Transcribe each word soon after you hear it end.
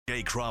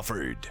Ray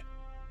Crawford,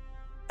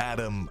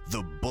 Adam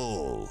the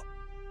Bull,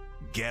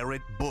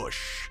 Garrett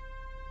Bush,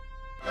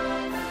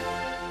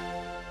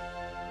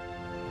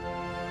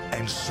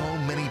 and so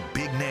many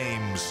big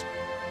names,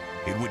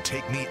 it would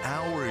take me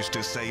hours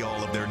to say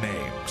all of their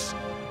names.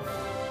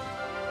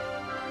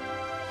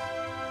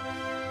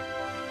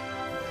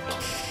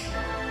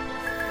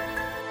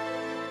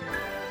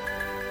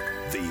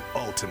 The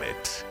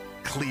ultimate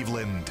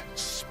Cleveland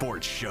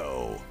sports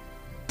show.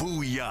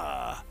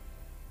 Booyah!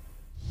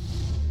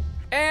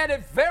 And a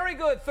very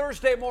good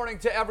Thursday morning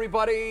to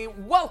everybody.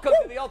 Welcome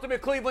to the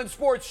Ultimate Cleveland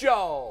Sports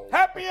Show.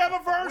 Happy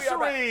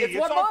anniversary!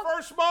 It's our month?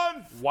 first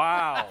month.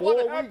 Wow. Happy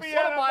What a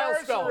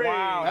milestone. anniversary!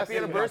 Wow. Happy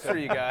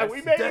anniversary, you guys.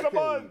 We made it a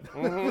month.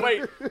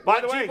 Wait,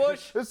 By the G. way,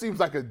 Bush? This seems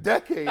like a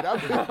decade.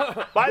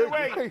 by the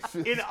way,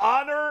 in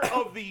honor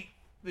of the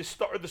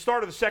start of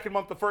the second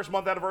month, the first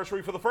month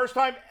anniversary, for the first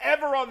time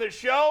ever on this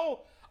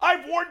show,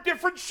 I've worn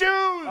different shoes.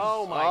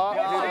 Oh my God.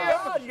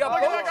 God, you got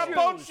I got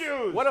boat shoes.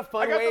 shoes. What a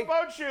fun I got way- the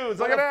boat shoes.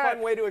 What Look a at that.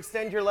 fun way to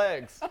extend your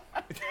legs.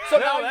 So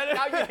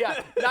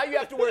now you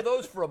have to wear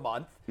those for a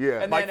month.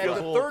 Yeah. And Mike then feels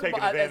at a the little third taken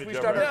month, as advantage we of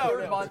start right our now.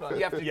 third month,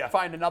 you have to Yeah.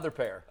 find another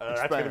pair.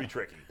 That's going to be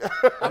tricky.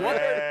 How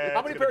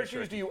many pair of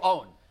shoes do you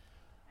own?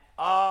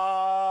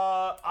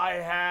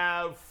 I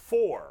have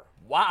 4.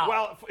 Wow.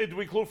 Well, do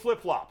we include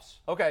flip-flops?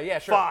 Okay, yeah,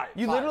 sure. 5.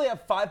 You literally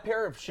have 5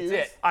 pair of shoes?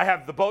 That's it. I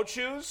have the boat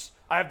shoes.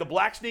 I have the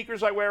black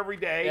sneakers I wear every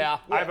day. Yeah.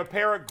 I have a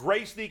pair of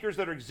gray sneakers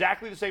that are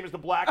exactly the same as the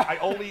black. But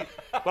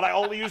I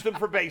only use them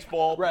for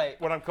baseball. Right.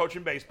 When I'm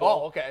coaching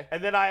baseball. Oh, okay.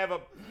 And then I have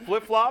a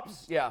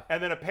flip-flops. Yeah.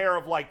 And then a pair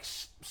of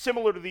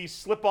similar to these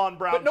slip-on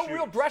brown But no shoes.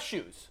 real dress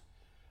shoes.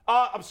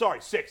 I'm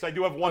sorry, 6. I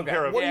do have one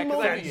pair of. What Yeah, do you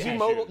mow? 'cause You, yeah.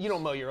 mow you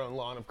don't mow your own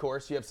lawn, of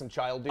course. You have some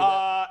child do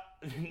that.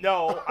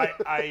 No,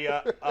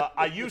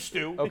 I used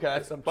to.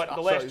 Okay. But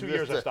the last 2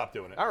 years I stopped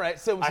doing it. All right,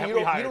 so I have you to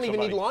don't hire even need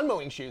somebody. lawn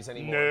mowing shoes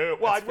anymore. No.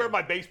 Well, I'd wear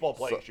my baseball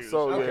playing shoes.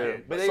 So Okay. yeah,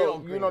 But they so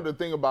don't you know the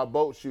thing about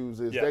boat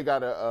shoes is Yeah. they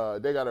got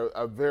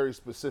a very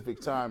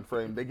specific time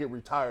frame. They get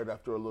retired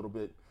after a little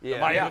bit. Yeah.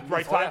 Am I Yeah. in the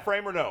right time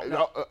frame or no? You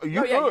No, good?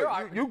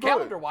 yeah, You good?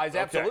 calendar-wise,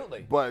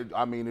 absolutely. But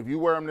I mean, if you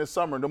wear them this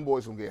summer, them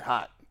boys gonna get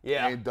hot.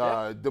 Yeah. And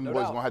Yeah. them No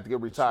boys doubt. gonna have to get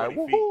retired.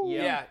 Sweaty feet. Woohoo!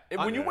 Yeah. And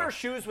when you wear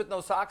shoes with no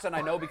socks, and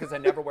I know because I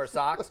never wear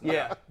socks.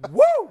 Yeah.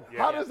 Woo!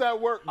 How does that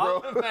work, bro?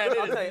 Man, it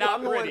I'll is tell you,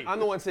 not pretty. I'm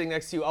the one sitting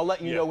next to you. I'll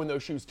let you Yeah. know when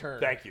those shoes turn.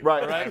 Thank you.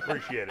 Right. I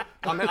appreciate it.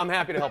 I'm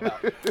happy to help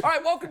out. All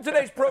right, welcome to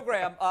today's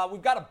program. We've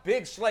got a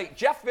big slate.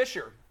 Jeff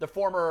Fisher, the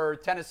former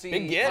Tennessee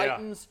Big get.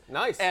 Titans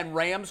Nice. and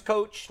Rams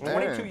coach,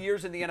 22 Man.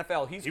 years in the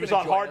NFL. He He was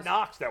on Hard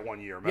Knocks that one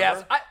year, remember?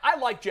 Yes, I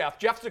like Jeff.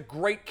 Jeff's a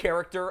great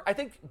character. I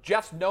think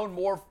Jeff's known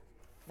more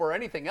for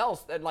anything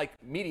else than like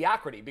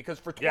mediocrity because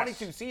for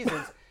 22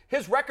 seasons,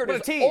 his record What a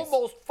is tease.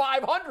 almost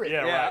 500.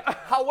 Yeah, right.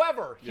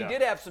 However, he Yeah.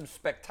 did have some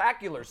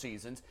spectacular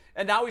seasons,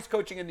 and now he's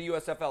coaching in the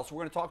USFL. So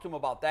we're going to talk to him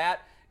about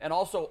that and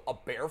also a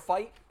bear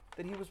fight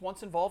that he was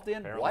once involved in.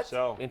 Apparently What?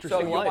 so.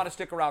 Interesting you life. want to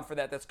stick around for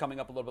that. That's coming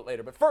up a little bit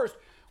later. But first,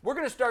 we're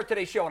going to start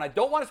today's show, and I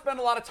don't want to spend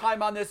a lot of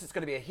time on this. It's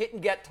going to be a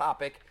hit-and-get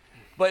topic.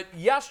 But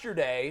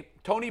yesterday,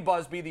 Tony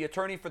Busby, the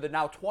attorney for the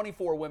now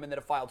 24 women that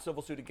have filed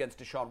civil suit against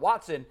Deshaun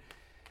Watson,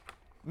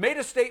 made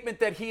a statement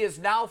that he has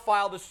now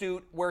filed a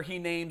suit where he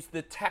names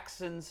the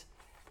Texans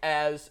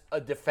as a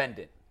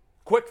defendant.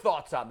 Quick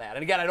thoughts on that.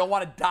 And again, I don't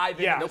want to dive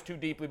into this too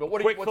deeply, but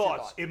what's Quick your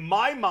thoughts. thoughts? In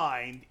my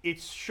mind, it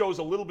shows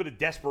a little bit of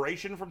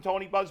desperation from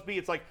Tony Busby.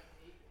 It's like,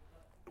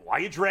 why are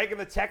you dragging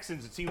the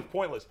Texans? It seems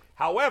pointless.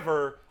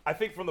 However, I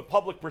think from the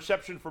public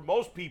perception for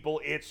most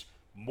people, it's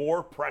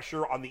more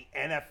pressure on the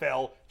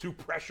NFL to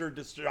pressure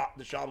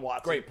Deshaun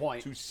Watson Great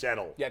point. to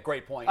settle. Yeah,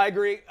 great point. I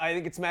agree. I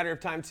think it's a matter of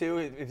time too.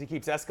 If he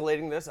keeps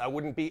escalating this, I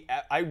wouldn't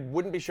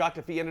be shocked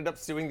if he ended up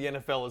suing the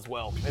NFL as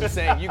well and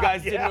saying you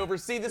guys Yeah. didn't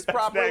oversee this That's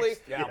properly.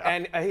 next. Yeah.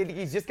 And I think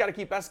he's just got to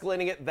keep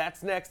escalating it.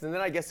 That's next, and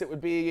then I guess it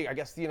would be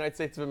the United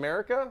States of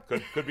America.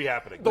 Could be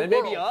happening. Then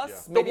maybe world.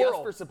 us, Yeah. maybe The us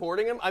world. for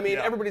supporting him. I mean,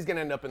 Yeah. everybody's going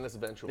to end up in this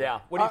eventually. yeah.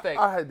 What do you think?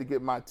 I had to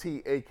get my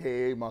tea,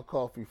 aka my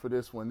coffee, for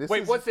this one.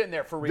 Wait, what's in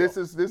there for real? This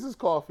is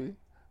coffee.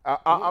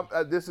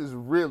 This is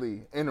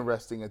really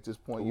interesting at this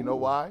point. You know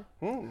why?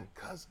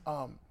 Because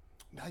now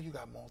you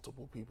got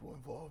multiple people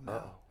involved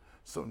now.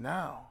 So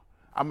now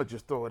I'm gonna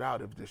just throw it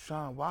out. If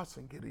Deshaun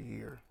Watson get a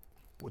year,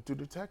 what do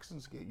the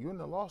Texans get? You in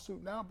the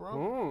lawsuit now,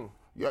 bro?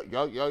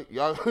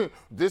 Y'all.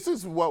 This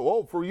is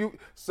what for you.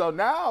 So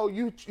now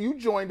you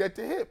joined at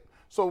the hip.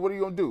 So what are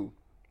you gonna do?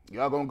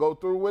 Y'all gonna go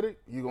through with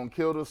it? You gonna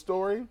kill the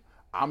story?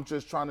 I'm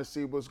just trying to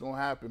see what's gonna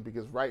happen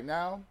because right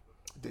now,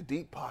 the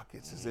deep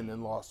pockets is in the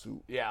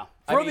lawsuit. yeah.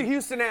 Throw the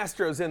Houston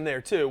Astros in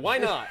there too. Why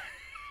not?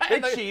 They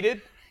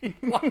cheated.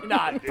 Why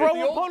not? Throw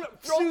the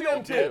opponent- throw sue the them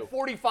old too.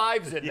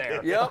 45s in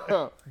there.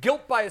 Yep.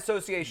 Guilt by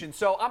association.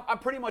 So I'm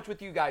pretty much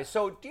with you guys.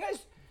 So do you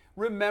guys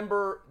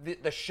remember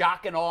the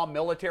shock and awe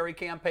military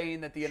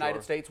campaign that the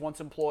United States once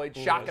employed?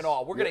 Shock and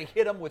awe. We're going to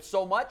hit them with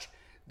so much.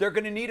 They're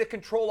going to need a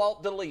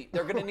Control-Alt-Delete.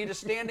 They're going to need a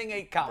standing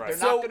 8 count. They're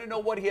not going to know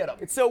what hit them.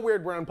 It's so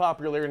weird we're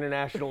unpopular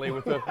internationally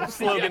with a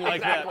slogan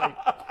like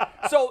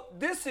that. So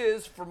this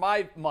is, for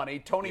my money,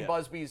 Tony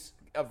Busby's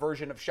a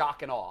version of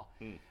shock and awe.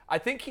 I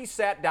think he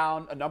sat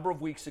down a number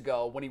of weeks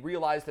ago when he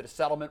realized that a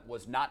settlement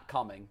was not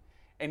coming,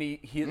 and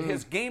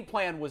his game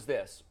plan was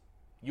this: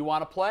 you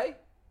want to play?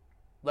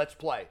 Let's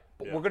play.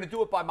 But we're going to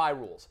do it by my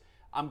rules.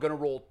 I'm going to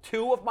roll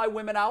 2 of my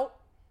women out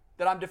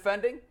that I'm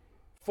defending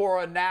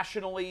for a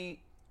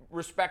nationally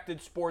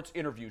respected sports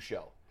interview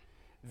show.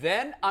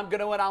 Then I'm going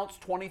to announce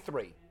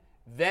 23.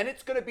 Then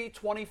it's going to be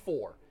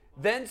 24.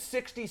 Then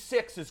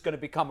 66 is going to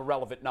become a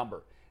relevant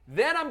number.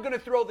 Then I'm going to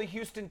throw the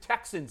Houston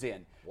Texans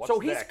in. So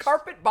he's next?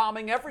 carpet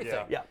bombing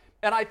everything. Yeah.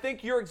 And I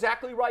think you're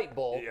exactly right,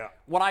 Bull. Yeah.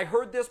 When I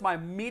heard this, my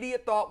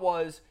immediate thought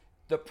was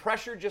the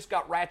pressure just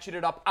got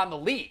ratcheted up on the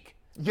league.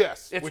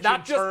 Yes. It's Which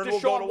not in just turn will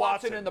go Deshaun to Watson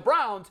Watson. and the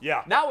Browns.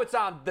 Yeah. Now it's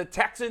on the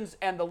Texans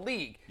and the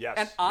league. Yes.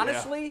 And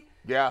honestly,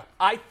 Yeah.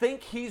 I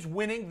think he's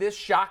winning this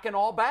shock and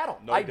all battle.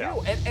 No I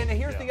doubt. do. And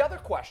here's the other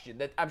question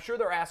that I'm sure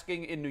they're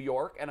asking in New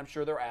York, and I'm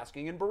sure they're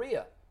asking in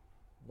Berea.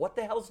 What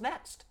the hell's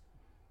next?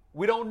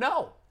 We don't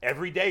know.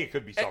 Every day it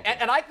could be something.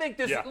 And I think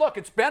this, look,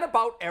 it's been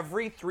about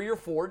every 3 or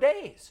 4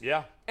 days.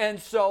 Yeah. And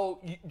so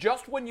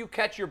just when you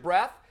catch your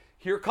breath,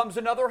 here comes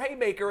another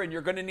haymaker, and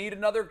you're going to need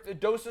another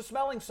dose of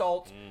smelling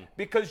salts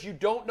because you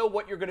don't know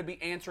what you're going to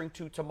be answering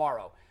to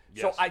tomorrow.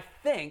 Yes. So I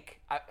think,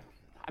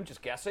 I'm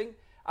just guessing,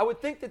 I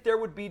would think that there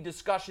would be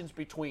discussions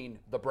between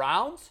the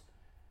Browns,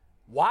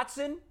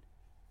 Watson,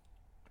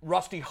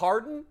 Rusty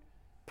Hardin,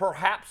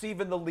 perhaps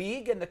even the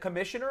league and the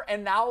commissioner,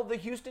 and now the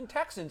Houston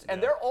Texans.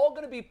 And they're all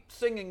going to be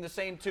singing the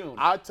same tune.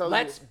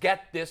 Let's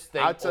get this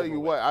thing I'll tell you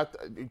over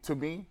with. what. To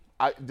me,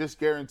 this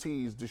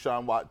guarantees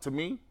Deshaun Watson. To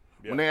me,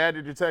 when they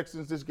added the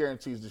Texans, this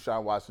guarantees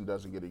Deshaun Watson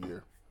doesn't get a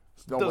year.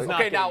 No Does way.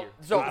 not Okay, get a now, year.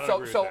 so I don't so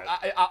agree with so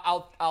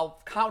that. I'll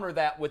counter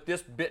that with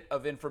this bit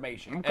of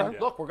information. And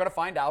look, we're going to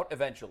find out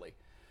eventually.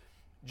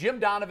 Jim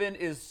Donovan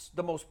is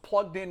the most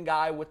plugged-in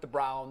guy with the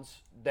Browns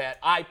that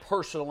I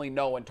personally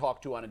know and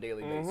talk to on a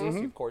daily basis.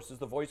 He, of course, is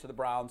the voice of the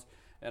Browns,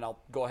 and I'll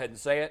go ahead and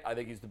say it. I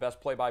think he's the best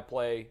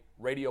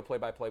radio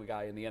play-by-play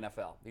guy in the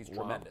NFL. He's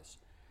tremendous.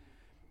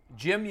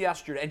 Jim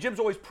yesterday, and Jim's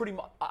always pretty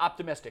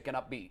optimistic and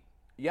upbeat.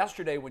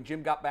 Yesterday, when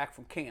Jim got back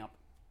from camp,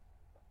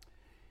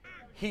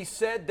 he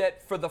said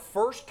that for the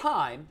first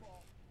time,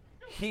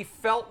 he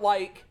felt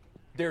like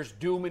there's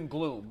doom and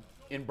gloom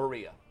in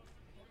Berea.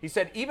 He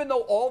said, even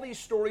though all these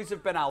stories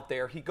have been out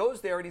there, he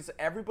goes there and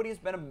everybody has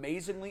been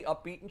amazingly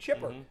upbeat and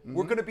chipper.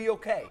 We're going to be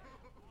okay.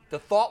 The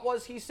thought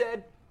was, he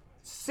said,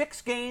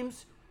 6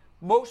 games,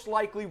 most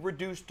likely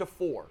reduced to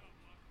 4.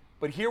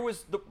 But here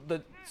was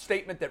the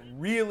statement that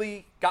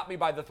really got me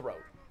by the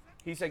throat.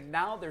 He said,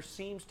 now there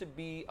seems to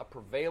be a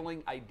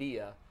prevailing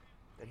idea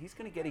that he's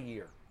going to get a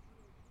year.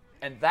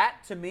 And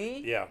that, to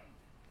me,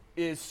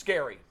 is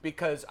scary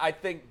because I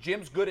think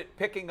Jim's good at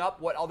picking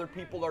up what other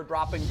people are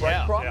dropping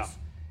breadcrumbs. Yeah.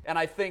 And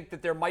I think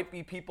that there might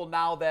be people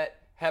now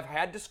that have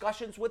had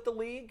discussions with the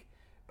league.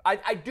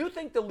 I do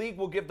think the league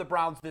will give the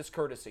Browns this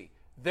courtesy.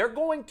 They're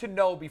going to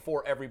know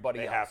before everybody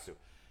else. They have to.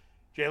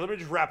 Jay, let me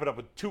just wrap it up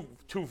with two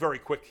very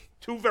quick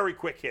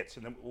hits,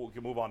 and then we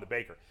can move on to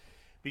Baker.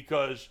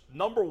 Because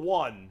number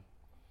one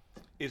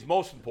is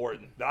most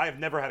important, that I have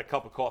never had a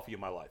cup of coffee in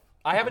my life.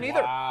 I haven't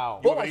either. Wow.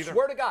 Well, haven't I either?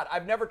 swear to God,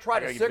 I've never tried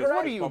a gotta get cigarette.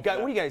 What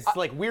are you guys,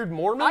 like weird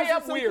Mormons? I or am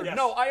something? weird. Yes.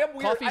 No, I am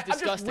weird. Coffee's I'm just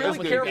disgusting. really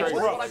That's careful good.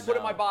 with what I Gross. put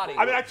in my body.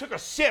 I mean, I took a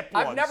sip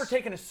once. I've never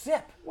taken a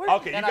sip.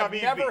 Okay, and you got I've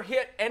me. never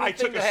hit I anything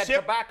took that a had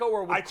sip. tobacco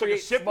or would I took a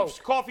create sip smoke.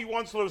 of coffee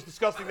once, and it was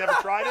disgusting. Never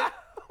tried it.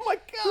 Oh my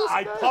God.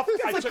 I puffed. This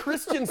is I like took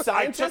Christian I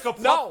Scientist. took a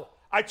puff. No.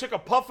 I took a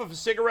puff of a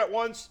cigarette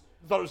once.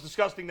 Thought it was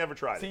disgusting. Never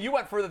tried See, it. you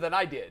went further than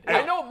I did. Yeah.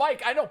 I know,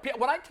 Mike. I know.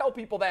 When I tell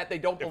people that, they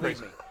don't believe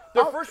crazy. me.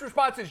 Their first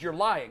response is, "You're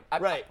lying."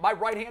 Right. My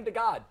right hand to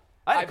God.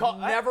 I I've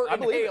never I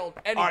believe it. inhaled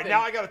anything. All right,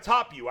 now I got to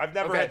top you. I've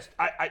never Okay.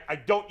 had. I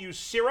don't use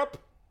syrup.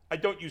 I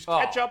don't use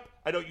ketchup.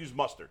 I don't use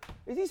mustard.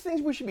 Are these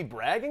things we should be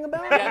bragging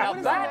about? Yeah, now What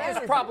is that the is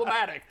matter?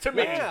 problematic to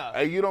me. Yeah.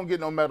 Hey, you don't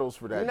get no medals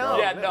for that. No. dog.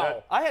 Yeah,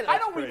 no. I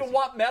don't crazy. even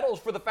want medals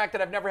for the fact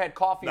that I've never had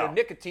coffee or No.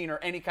 nicotine or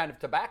any kind of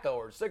tobacco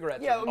or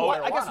cigarettes. Yeah,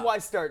 or I guess marijuana. why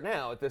start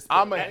now at this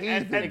point? I'm a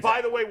heathen. And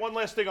by the way, one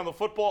last thing on the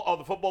football.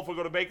 Before we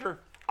go to Baker,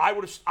 I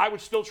would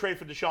still trade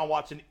for Deshaun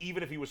Watson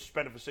even if he was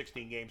suspended for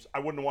 16 games. I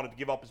wouldn't have wanted to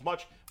give up as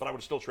much, but I would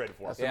have still traded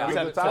for him. Yeah. That's a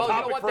Well, good topic. you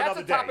know what? for That's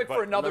another a topic day,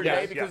 for but- another Yes,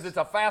 day because yes. it's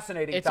a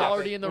fascinating It's topic.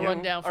 already in the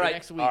rundown for All right.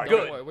 next week. All right, Don't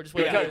good. worry. We're just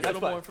waiting for a Because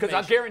little more I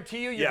information. guarantee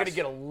you, you're Yes. going to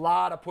get a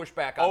lot of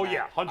pushback on Oh, that,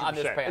 yeah, 100%. on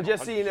this panel. And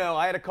just so you know,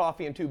 I had a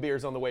coffee and 2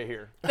 beers on the way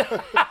here.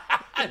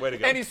 Way to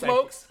go. Any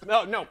smokes?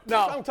 No.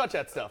 Don't touch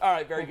that stuff. All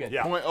right, very good.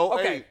 Yeah. .08.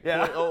 Okay.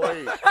 Yeah.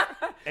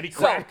 .08. Any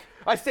crack?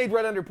 I stayed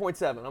right under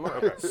 0.7. I'm all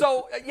right.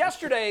 So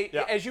yesterday,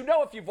 Yeah. as you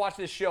know, if you've watched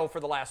this show for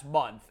the last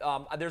month,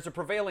 there's a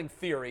prevailing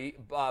theory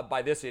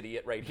by this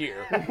idiot right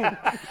here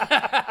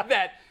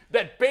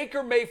that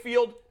Baker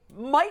Mayfield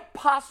might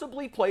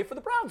possibly play for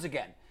the Browns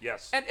again.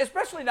 Yes. And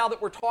especially now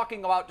that we're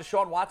talking about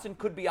Deshaun Watson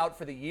could be out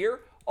for the year.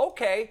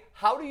 Okay,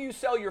 how do you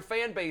sell your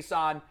fan base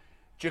on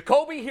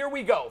Jacoby? Here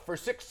we go for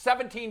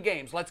 17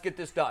 games. Let's get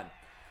this done.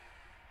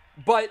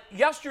 But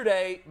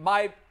yesterday,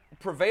 my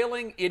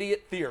prevailing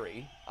idiot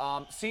theory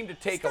seemed to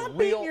take Stop a real.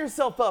 beating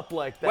yourself up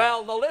like that.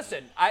 Well, no,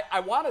 listen. I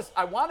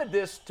wanted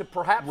this to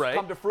perhaps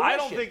come to fruition. I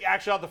don't think,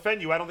 actually, I'll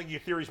defend you. I don't think your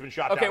theory's been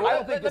shot Okay, down.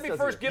 well, let me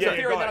first give the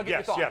theory, and then I'll give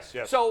you thought.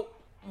 Yes. So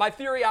my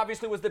theory,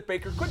 obviously, was that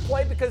Baker could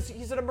play because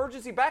he's an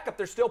emergency backup.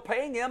 They're still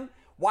paying him.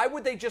 Why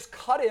would they just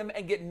cut him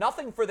and get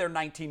nothing for their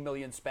 $19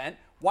 million spent?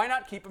 Why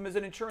not keep him as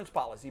an insurance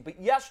policy? But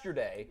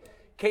yesterday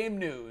came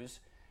news,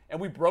 and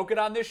we broke it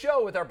on this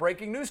show with our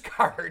breaking news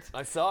card.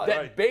 I saw it. That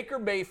Right. Baker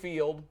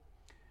Mayfield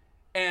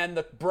and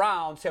the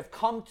Browns have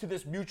come to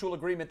this mutual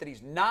agreement that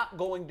he's not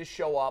going to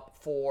show up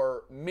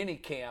for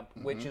minicamp,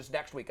 which is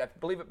next week. I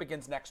believe it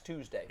begins next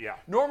Tuesday. Yeah.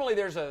 Normally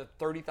there's a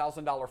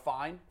 $30,000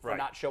 fine for Right.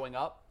 not showing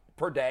up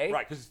per day.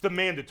 Right, because it's the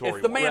mandatory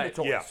It's the one.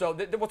 mandatory. Yeah. So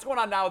what's going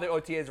on now, the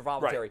OTAs are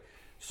voluntary. Right.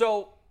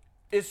 So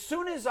as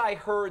soon as I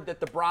heard that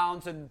the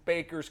Browns and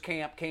Baker's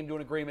camp came to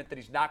an agreement that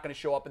he's not going to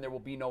show up and there will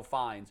be no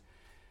fines,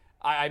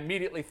 I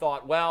immediately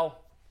thought, well,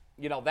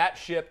 that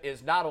ship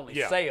is not only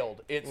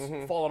sailed,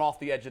 it's fallen off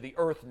the edge of the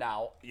earth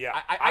now. Yeah.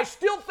 I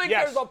still think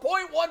Yes. there's a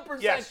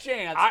 0.1%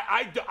 chance.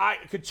 I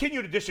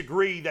continue to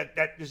disagree that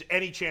there's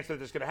any chance that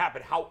this is going to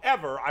happen.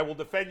 However, I will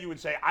defend you and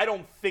say I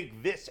don't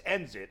think this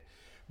ends it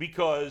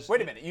because.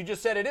 Wait a minute. You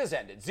just said it is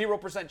ended.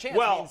 0% chance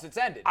means it's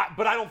ended.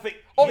 But I don't think.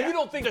 Oh, you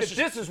don't think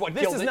this is what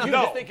this killed is it? not- You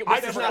No, just think it was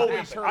I just never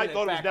always. happened. I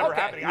thought it was never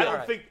Okay, happening. I all don't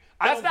right. think.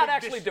 That's I don't not think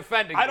actually this,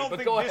 defending I me, don't but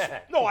think go this,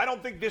 ahead. No, I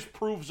don't think this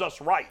proves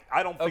us right.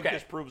 I don't think Okay.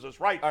 this proves us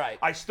right. All right.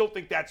 I still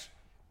think that's.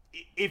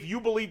 If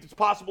you believe it's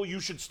possible, you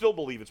should still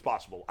believe it's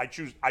possible. I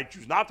choose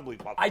not to believe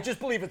it's possible. I just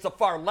believe it's a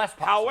far less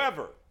possible.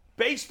 However,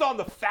 based on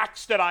the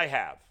facts that I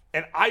have,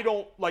 and I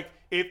don't like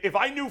if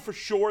I knew for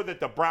sure that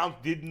the Browns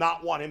did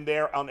not want him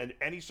there in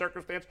any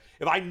circumstance,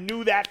 if I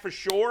knew that for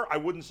sure, I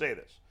wouldn't say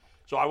this.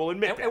 So I will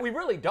admit that. And we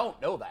really don't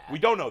know that. We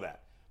don't know that.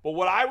 But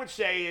what I would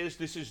say is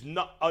this is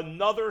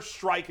another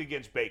strike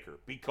against Baker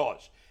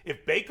because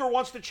if Baker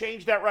wants to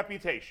change that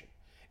reputation,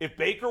 if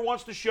Baker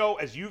wants to show,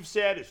 as you've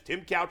said, as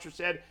Tim Coucher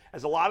said,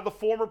 as a lot of the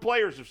former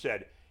players have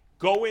said,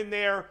 go in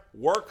there,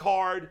 work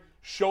hard,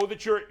 show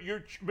that you're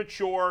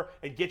mature,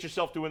 and get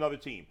yourself to another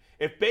team.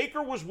 If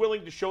Baker was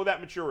willing to show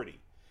that maturity,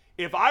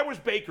 if I was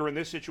Baker in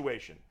this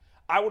situation,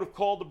 I would have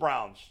called the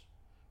Browns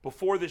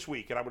before this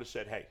week, and I would have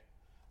said, hey,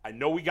 I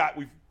know we've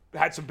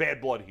had some bad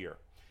blood here.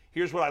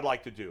 Here's what I'd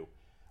like to do.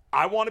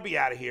 I want to be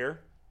out of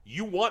here.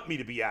 You want me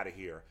to be out of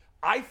here.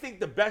 I think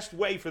the best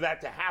way for that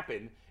to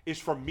happen is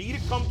for me to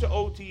come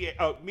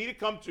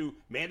to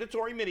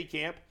mandatory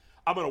minicamp.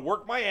 I'm going to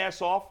work my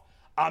ass off.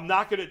 I'm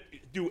not going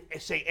to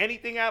say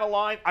anything out of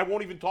line. I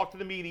won't even talk to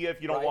the media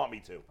if you don't want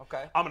me to.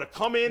 Okay. I'm going to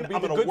come in. You'll be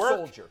I'm the going to good work,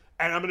 soldier.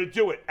 and I'm going to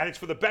do it. And it's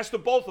for the best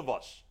of both of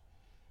us.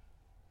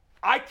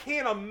 I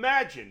can't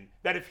imagine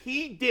that if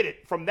he did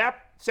it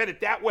said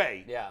it that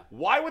way. Yeah.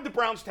 Why would the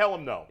Browns tell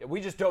him no?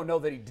 We just don't know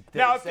that he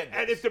Now, said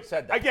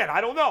that. again, I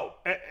don't know.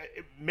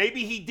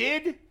 Maybe he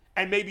did,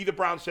 and maybe the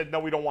Browns said, no,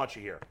 we don't want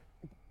you here.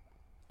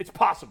 It's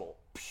possible.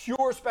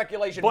 Pure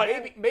speculation.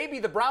 But- maybe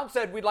the Browns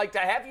said we'd like to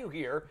have you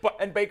here,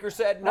 and Baker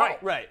said no.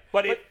 Right.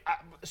 But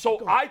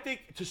I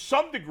think to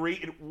some degree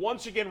it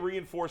once again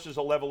reinforces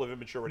a level of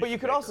immaturity. But you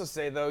for could Baker. also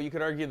say, though, you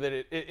could argue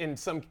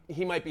that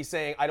he might be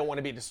saying, I don't want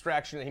to be a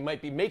distraction, and he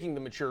might be making the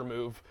mature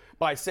move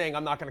by saying,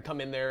 I'm not going to come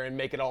in there and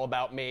make it all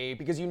about me,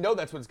 because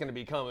that's what it's going to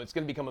become. It's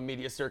going to become a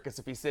media circus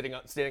if he's standing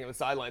on the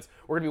sidelines.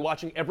 We're going to be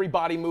watching every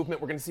body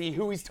movement. We're going to see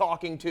who he's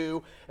talking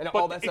to and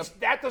all that stuff.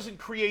 That doesn't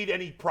create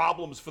any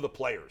problems for the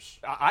players.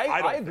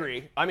 I don't agree.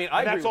 think. I mean,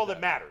 I agree That's all with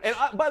that matters. And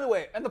by the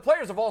way, And the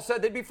players have all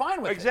said they'd be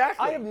fine with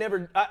Exactly.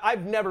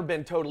 I've never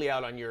been totally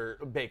out on your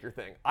Baker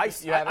thing. I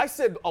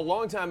said a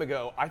long time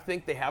ago, I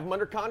think they have him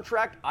under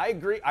contract. I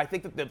agree. I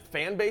think that the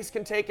fan base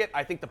can take it.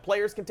 I think the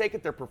players can take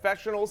it. They're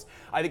professionals.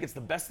 I think it's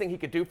the best thing he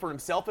could do for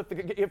himself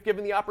if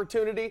given the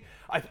opportunity.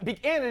 And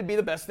it'd be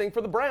the best thing for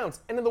the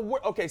Browns. And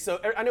so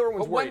I know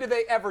everyone's But worried. when do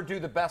they ever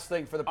do the best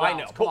thing for the Browns? I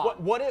know. Come But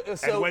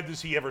on. And when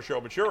does he ever show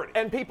maturity?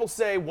 And people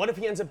say, what if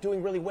he ends up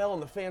doing really well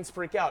and the fans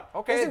freak out?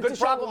 Okay, Isn't a good Deshaun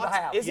problem to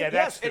Watson- have. Isn't, Yeah,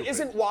 that's and stupid.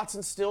 isn't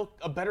Watson still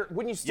a better?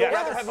 Wouldn't you still Yes,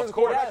 rather have him of as a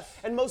quarterback? course.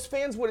 And most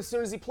fans would as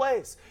soon as he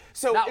plays.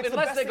 So Now, it's the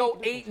unless best they thing go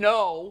he can do.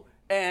 8-0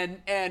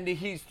 and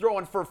he's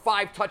throwing for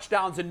 5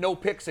 touchdowns and no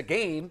picks a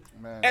game,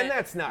 And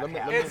that's not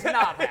happening. it's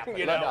not happening.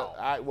 You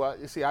know.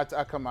 You see, I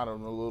come out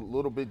on a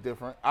little bit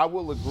different. I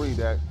will agree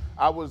that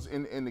I was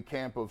in the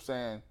camp of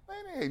saying,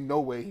 man, there ain't no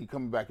way he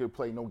coming back here to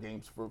play no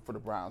games for the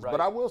Browns. Right.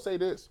 But I will say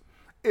this.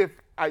 If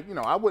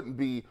I wouldn't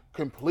be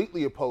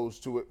completely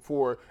opposed to it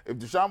if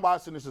Deshaun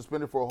Watson is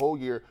suspended for a whole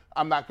year,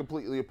 I'm not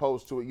completely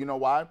opposed to it. You know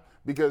why?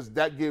 Because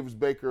that gives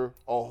Baker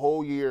a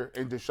whole year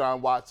and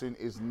Deshaun Watson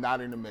is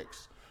not in the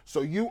mix.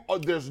 So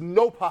there's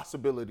no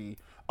possibility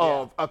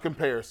of a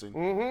comparison.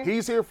 Mm-hmm.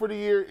 He's here for the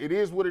year. It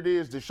is what it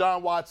is.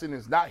 Deshaun Watson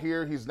is not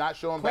here. He's not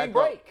showing Clean back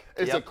break.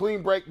 up. It's a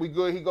clean break. We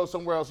good. He goes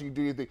somewhere else. You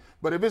do your thing.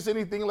 But if it's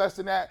anything less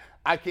than that,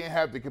 I can't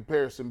have the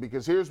comparison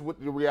because here's what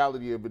the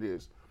reality of it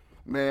is.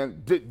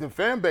 Man, the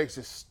fan base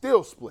is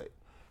still split.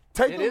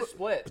 It is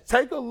split.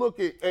 Take a look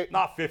at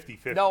Not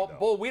 50-50. No, though.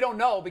 well, we don't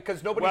know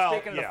because nobody's Well,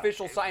 taken an yeah.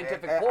 official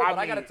scientific poll, but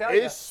I got to tell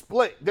you. it's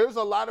split. There's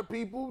a lot of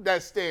people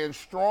that stand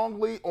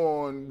strongly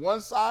on one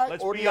side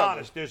Let's or be the other.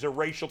 honest. There's a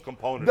racial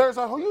component. There's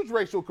a huge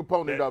racial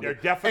component of There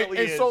it. definitely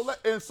and So is.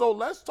 and so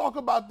let's talk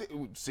about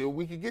see if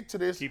we can get to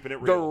this. Keeping it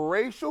The real.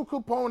 racial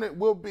component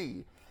will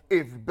be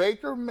if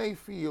Baker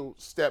Mayfield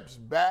steps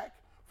back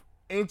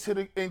into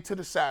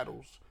the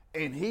saddles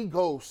and he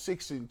goes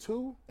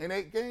 6-2 in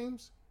 8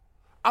 games.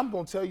 I'm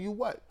gonna tell you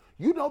what.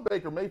 You know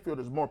Baker Mayfield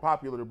is more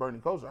popular than Bernie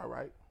Kosar,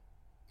 right?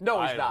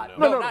 No, he's I not. don't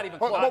know. No, not even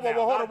close. Hold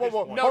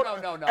on. No.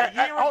 A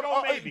year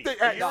ago, maybe.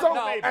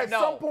 At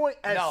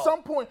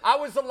some point, I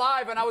was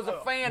alive and I was a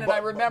fan and I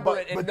remember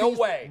it. And no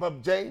way.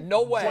 But Jay,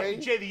 no way.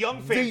 Jay, the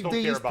young fans don't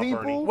care about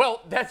Bernie.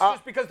 Well, that's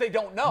just because they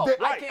don't know.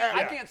 Right,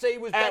 I can't say he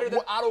was better than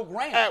Otto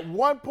Grant. At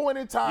one point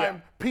in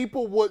time,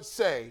 people would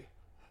say,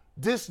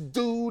 this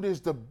dude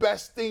is the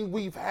best thing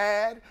we've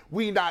had.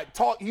 We not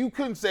talk. You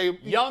couldn't say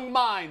Young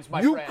minds,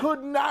 my you friend.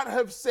 could not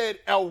have said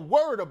a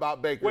word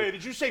about Baker. Wait,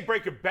 did you say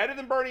Baker better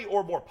than Bernie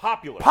or more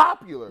popular?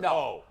 Popular.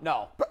 No.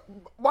 But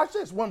watch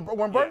this. When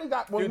Bernie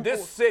got Dude,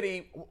 this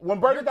city, when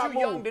Bernie you're got too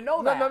young moved- to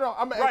know that. No.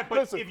 I mean, Right, but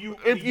listen,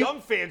 if young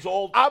fans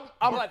old, But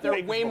they're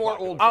Baker's way more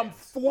popular. old. I'm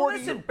fans. 40. Well,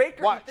 listen,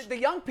 Baker, watch. the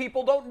young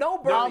people don't know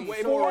Bernie.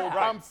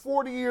 I'm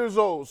 40 years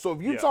old. So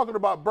if you're Yeah. talking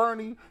about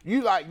Bernie,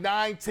 you like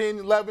 9, 10,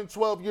 11,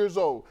 12 years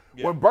old.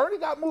 Yeah. When Bernie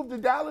got moved to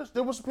Dallas,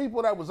 there was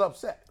people that was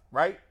upset,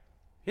 right?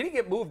 He didn't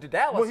get moved to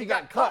Dallas. When he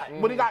got cut.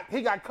 When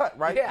he got cut,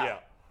 right? Yeah. Yeah.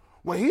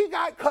 When he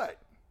got cut,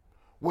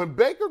 when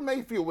Baker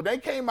Mayfield, when they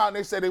came out and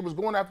they said they was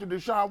going after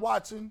Deshaun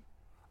Watson,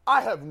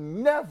 I have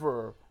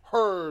never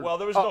heard. Well,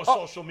 there was no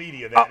social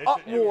media then. It was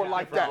uproar a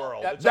like different that.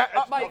 world. That- It's that-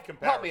 no Mike, help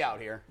comparison. me out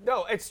here.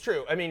 No, it's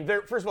true. I mean,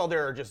 first of all,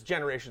 there are just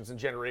generations and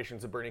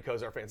generations of Bernie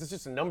Kosar fans. It's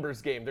just a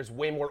numbers game. There's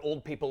way more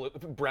old people,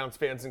 Browns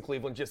fans in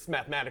Cleveland, just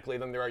mathematically,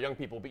 than there are young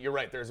people. But you're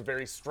right, there's a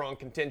very strong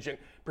contingent,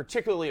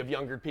 particularly of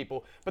younger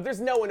people. But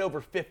there's no one over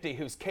 50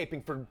 who's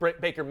caping for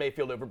Baker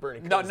Mayfield over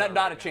Bernie Kosar. No, right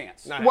not a now.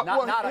 chance. Not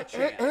Well, not a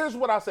chance. Here's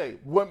what I say.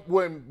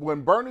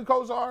 When Bernie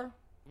Kosar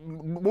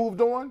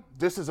moved on,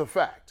 this is a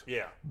fact.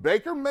 Yeah.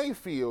 Baker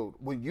Mayfield,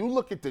 when you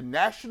look at the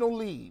national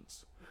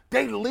leads,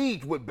 they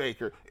lead with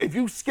Baker. If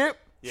you skip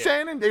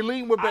Shannon, they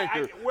lead with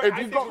Baker. If you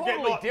think go, we're getting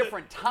Totally off-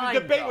 different the time,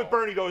 debate though. with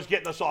Bernie, though, is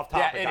getting us off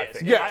topic, Yeah, it I is.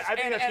 think. Yes. I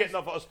think And- that's getting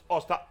us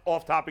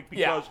off topic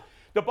Yeah. because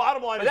the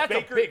bottom line But is that's a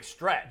Baker, big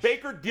stretch,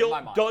 Baker in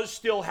my mind. does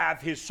still have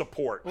his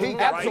support. He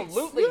right?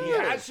 absolutely He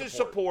has his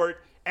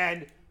support,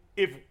 and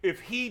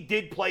if he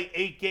did play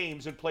 8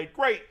 games and played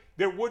great,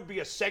 there would be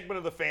a segment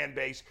of the fan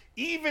base,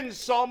 even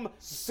some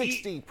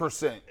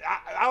 60%.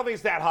 I don't think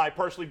it's that high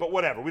personally, but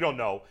whatever. We don't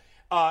know.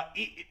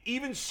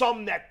 Even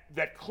some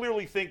that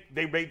clearly think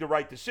they made the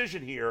right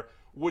decision here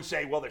would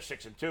say, well, they're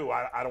 6-2.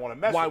 I don't want to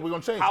mess Why with are we it.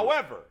 gonna change it?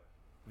 However,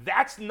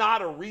 that's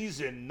not a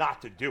reason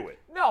not to do it.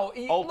 No,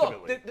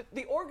 Ultimately. look,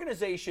 the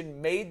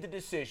organization made the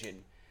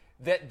decision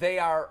that they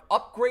are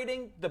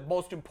upgrading the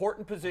most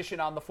important position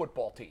on the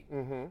football team.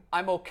 Mm-hmm.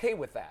 I'm okay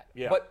with that.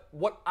 Yeah. But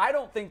what I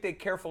don't think they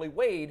carefully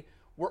weighed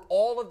were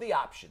all of the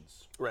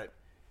options. Right.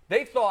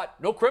 They thought,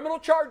 no criminal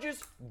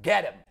charges,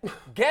 get him.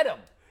 Get him.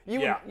 You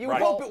Yeah, would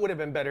right. hope it would have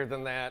been better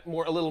than that, a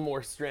little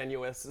more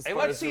strenuous. As Hey,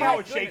 far let's as see the- how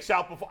it shakes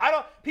out before.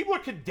 People are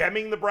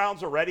condemning the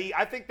Browns already.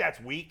 I think that's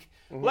weak.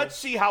 Let's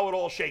see how it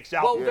all shakes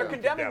out. Well, before they're we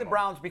condemning the condemn them.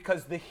 Browns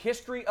because the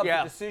history of Yeah,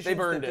 the decisions they've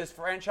that earned this it.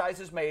 franchise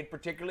has made,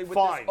 particularly with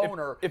Fine. this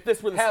owner, If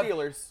this were the have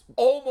Steelers,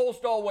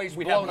 almost always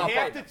blown up.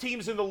 Half on the them.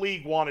 teams in the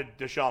league wanted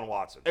Deshaun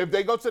Watson. If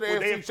they go to the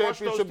Would they AFC have crushed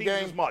those Championship teams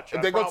game, as much?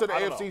 if they go to the I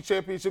don't AFC know.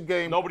 Championship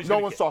game, Nobody's no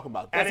gonna one's care. talking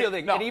about And that. That's the other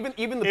thing. No. And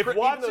even If even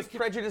Watson those could-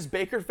 prejudiced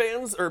Baker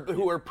fans or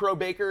who are pro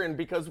Baker and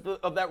because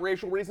of that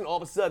racial reason, all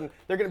of a sudden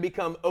they're going to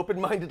become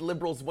open-minded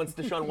liberals once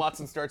Deshaun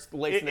Watson starts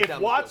lacing it If down.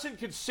 the Watson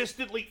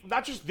consistently,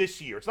 not just this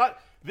year, it's not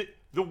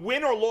the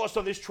win or loss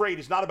on this trade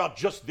is not about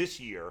just this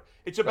year.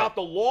 It's about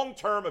the long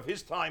term of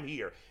his time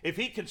here. If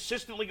he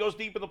consistently goes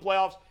deep in the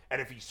playoffs, and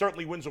if he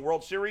certainly wins a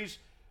World Series,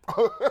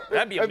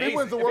 that'd be If amazing. he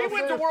wins the If World he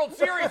wins Series, the World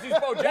Series, he's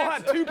Bo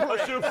Jackson.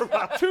 a Super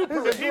Bowl, He's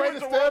if the he wins greatest the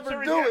to World ever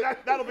Series, do it.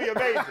 that'll be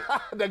amazing.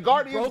 the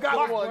Guardians Broke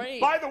got my one.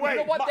 brain. By the way, You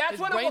know what? That's his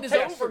what it will brain is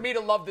take over. for me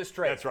to love this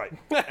trade. that's right.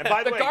 And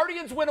by the The way,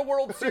 Guardians win a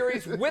World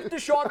Series with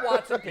Deshaun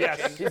Watson pitching.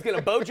 Yes. He's going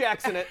to Bo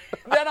Jackson it.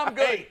 Then I'm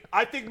good. hey,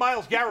 I think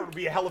Myles Garrett would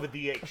be a hell of a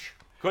DH,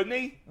 couldn't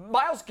he?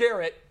 Myles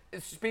Garrett,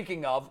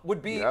 speaking of,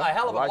 would be Yeah, a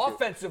hell of I an like it.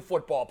 offensive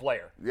football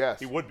player. Yes.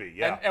 He would be,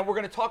 yeah. And we're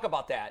going to talk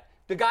about that.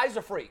 The guy's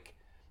a freak.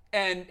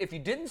 And if you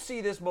didn't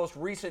see this most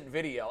recent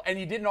video, and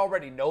you didn't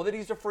already know that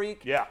he's a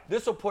freak, Yeah.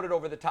 this will put it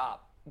over the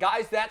top.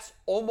 Guys, that's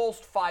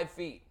almost 5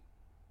 feet.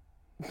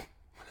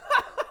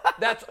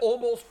 That's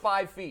almost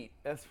 5 feet.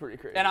 That's pretty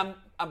crazy. And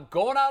I'm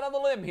going out on the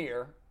limb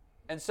here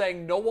and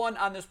saying no one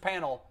on this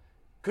panel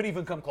could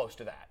even come close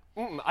to that.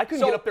 I couldn't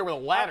So- get up there with a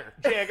ladder.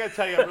 Jay, I got to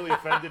tell you, I'm really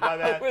offended by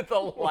that. With a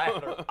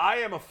ladder. I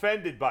am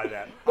offended by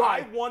that.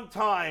 I one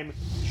time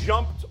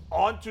jumped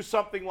onto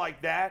something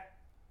like that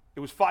It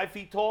was 5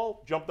 feet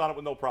tall, jumped on it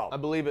with no problem.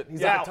 I believe it.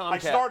 He's Now, like a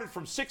tomcat. I started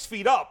from 6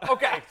 feet up.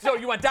 Okay, so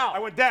you went down. I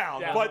went down,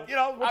 Yeah. but,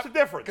 what's the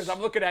difference? Because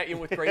I'm looking at you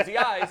with crazy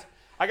eyes.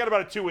 I got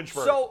about a 2-inch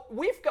vertical. So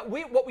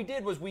what we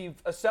did was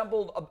we've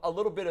assembled a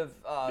little bit of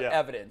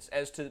evidence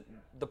as to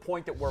the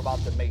point that we're about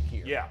to make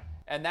here. Yeah.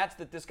 And that's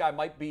that this guy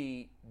might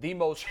be the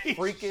most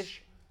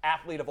freakish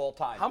athlete of all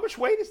time. How much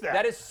weight is that?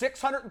 That is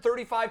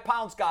 635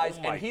 pounds, guys,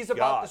 Oh my and he's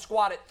about God. to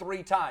squat it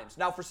 3 times.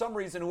 Now, for some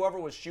reason, whoever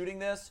was shooting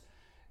this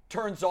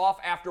turns off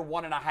after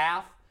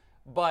 1.5,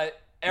 but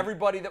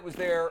everybody that was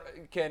there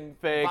can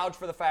Fake. vouch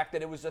for the fact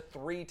that it was a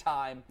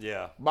 3-time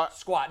But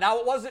squat. Now,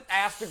 it wasn't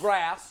ass to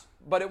grass,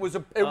 but it was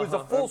a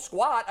full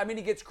squat. I mean,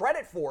 he gets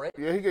credit for it.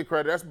 yeah, he get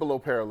credit. That's below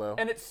parallel.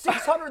 And it's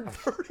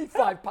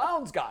 635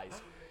 pounds, guys.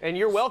 And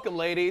you're welcome,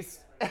 ladies.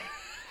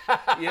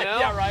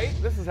 Yeah, right?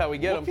 This is how we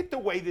get Look them. at the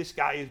way this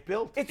guy is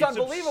built. It's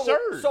unbelievable.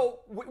 Absurd. So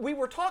we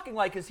were talking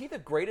like, is he the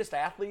greatest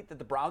athlete that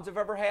the Browns have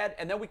ever had?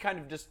 And then we kind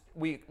of just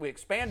we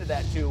expanded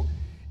that to,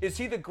 is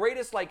he the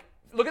greatest? Like,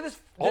 look at this,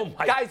 Oh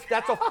my guys.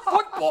 That's a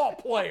football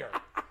player.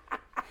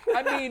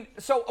 I mean,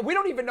 so we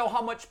don't even know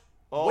how much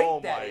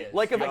weight that my is.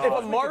 Like if God.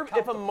 a We can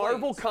count the Marvel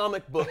plates.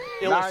 comic book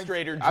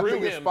illustrator I drew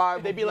think it's him,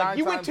 5, they'd be like, 9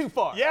 "You went times." too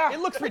far. Yeah, it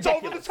looks it's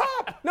ridiculous. over the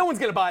top. No one's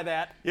gonna buy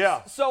that."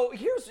 Yeah. So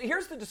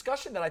here's the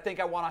discussion that I think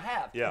I want to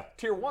have. Yeah.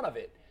 Tier 1 of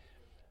it.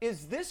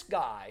 Is this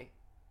guy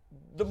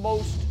the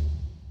most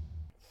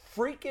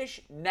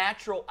freakish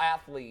natural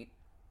athlete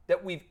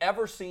that we've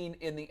ever seen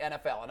in the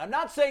NFL? And I'm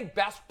not saying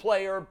best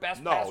player,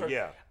 best passer.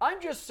 yeah.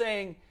 I'm just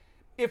saying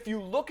if you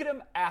look at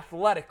him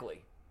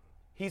athletically,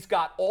 he's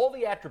got all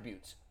the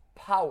attributes: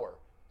 power,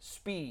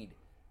 speed,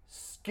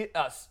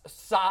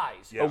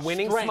 size, Yeah. A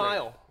winning strength.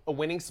 smile. A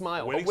winning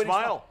smile. Winning winning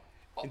smile.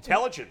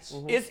 Intelligence.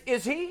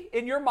 Is he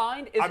in your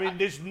mind? I mean,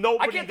 there's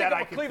nobody I can't that think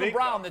I of a can Cleveland think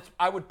Brown of. that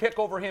I would pick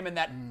over him in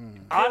that.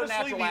 pure Honestly,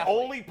 natural the athlete.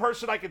 only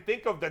person I can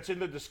think of that's in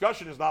the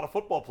discussion is not a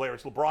football player.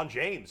 It's LeBron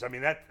James. I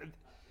mean,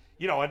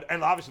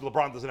 and obviously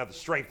LeBron doesn't have the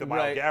strength that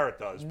Myles Right. Garrett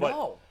does. But,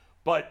 No.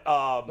 But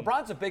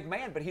LeBron's a big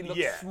man, but he looks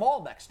Yeah.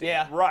 small next to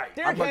Yeah. him. Right.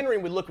 Derrick Henry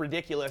would look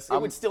ridiculous. It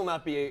would still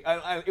not be.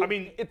 I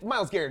mean, it's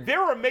Myles Garrett.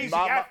 there are amazing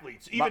My-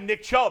 athletes. Even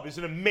Nick Chubb is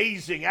an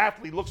amazing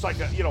athlete. Looks like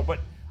but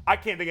I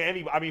can't think of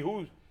any. I mean,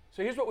 who?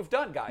 So here's what we've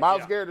done, guys.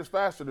 Miles Garrett is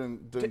faster than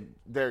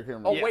Derrick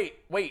Henry. Oh, Yeah.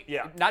 wait.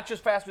 Yeah. Not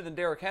just faster than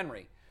Derrick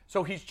Henry.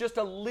 So he's just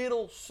a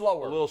little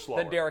slower,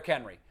 than Derrick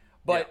Henry.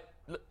 But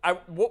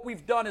what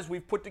we've done is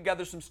we've put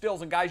together some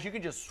stills. And, guys, you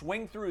can just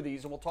swing through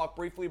these, and we'll talk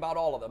briefly about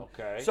all of them.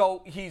 Okay.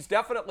 So he's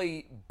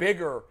definitely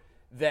bigger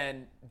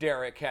than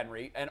Derrick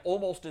Henry and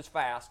almost as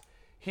fast.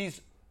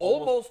 He's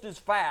almost as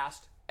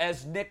fast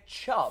as Nick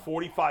Chubb.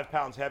 45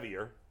 pounds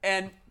heavier.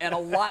 And a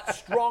lot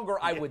stronger,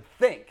 I would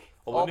think.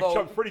 Although Nick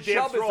Chubb's pretty damn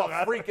Chubb strong, is a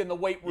huh? freak in the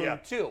weight room, Yeah.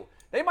 too.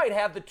 They might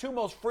have the 2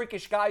 most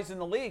freakish guys in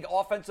the league,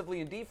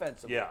 offensively and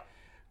defensively. Yeah.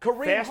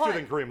 Kareem Faster Hunt.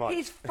 than Kareem Hunt.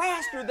 He's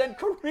faster than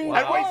Kareem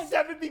I weigh Hunt.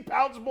 70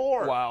 pounds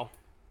more. Wow.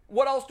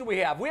 What else do we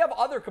have? We have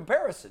other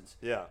comparisons.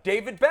 Yeah.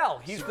 David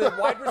Bell. He's the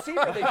wide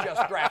receiver they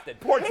just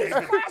drafted. Poor He's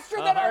David. faster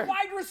than our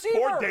wide receiver.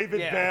 Poor David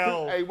Yeah.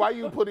 Bell. Hey, why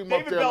you put him up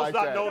David there Bell's like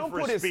not that? known Don't for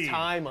put his his speed.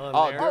 time on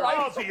Oh, there. Derrick-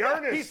 Oh, it's the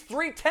Ernest. He's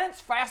 3/10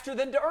 faster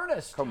than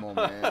DeErnest. Come on,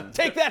 man.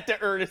 Take that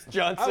to Ernest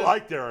Johnson. I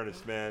like the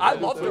Ernest, man. I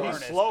love He's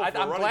DeErnest. slow for a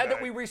I'm running glad that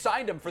back. we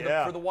re-signed him for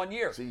Yeah. the 1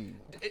 year. Gee.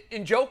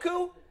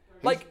 Njoku,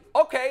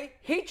 okay,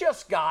 he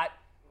just got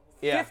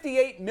Yeah.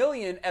 $58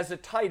 million as a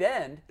tight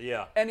end.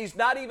 Yeah. And he's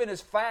not even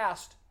as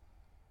fast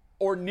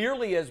or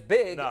nearly as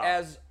big No.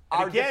 as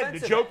And our again,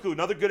 defensive Njoku, end.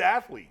 another good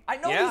athlete. I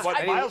know Yeah. these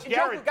But Myles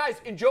Garrett-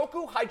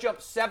 Njoku high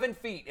jumped 7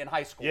 feet in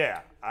high school.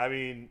 Yeah, I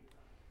mean,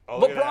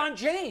 look at LeBron that.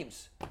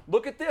 James.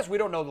 Look at this. We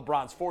don't know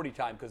LeBron's 40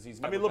 time because he's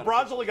I never mean, been LeBron's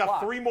officially only got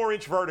clocked. 3 more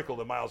inch vertical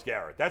than Myles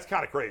Garrett. That's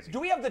kind of crazy. Do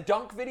we have the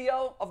dunk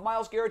video of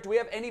Myles Garrett? Do we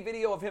have any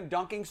video of him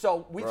dunking?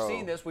 So we've Bro.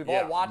 seen this. We've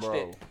Yeah. all watched Bro.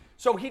 it.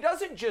 So he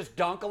doesn't just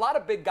dunk. A lot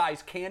of big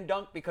guys can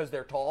dunk because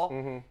they're tall.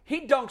 Mm-hmm.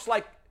 He dunks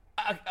like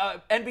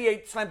a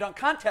NBA slam dunk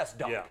contest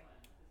dunk. Yeah.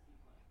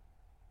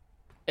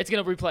 It's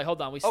going to replay.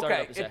 Hold on. We started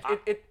Okay. up a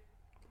second.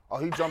 Oh,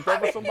 he jumped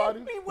over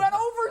somebody? He went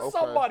over Okay.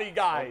 somebody,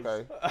 guys.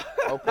 Okay.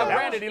 Now, Okay.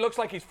 granted, he looks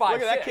like he's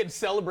 5'6". Look at that kid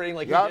celebrating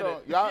like Y'all he did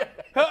don't, it.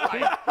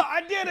 y'all,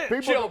 I did it.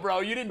 people, Chill,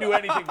 bro. You didn't do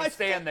anything to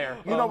stand there.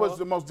 you know what's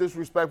the most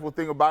disrespectful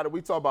thing about it?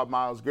 We talk about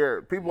Myles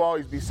Garrett. People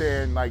always be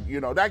saying, like,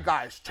 that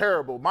guy's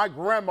terrible. My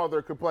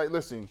grandmother could play.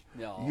 Listen,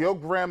 No. your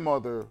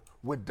grandmother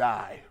would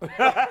die.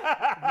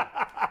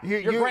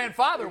 Your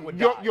grandfather would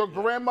your, die. Your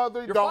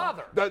grandmother, Your don't-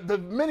 father. the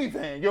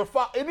minivan, your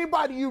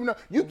anybody you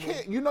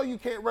can't, you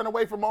can't run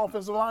away from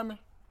offensive linemen.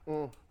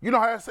 You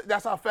know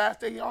that's how fast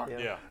they are.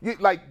 Yeah.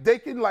 They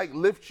can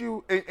lift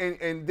you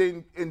and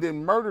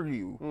then murder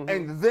you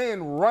and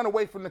then run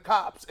away from the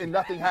cops and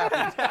nothing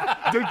happens.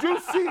 Did you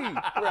see?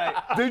 Right.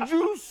 Did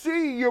you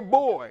see your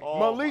boy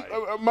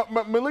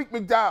Malik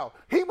McDowell?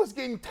 He was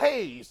getting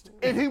tased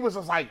and he was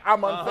just like,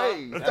 I'm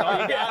unfazed.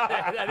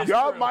 That is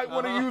Y'all true. might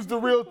want to use the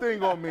real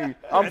thing on me.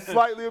 I'm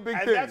slightly a big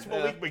And thing. that's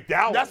Malik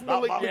McDowell. That's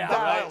not Malik not McDowell.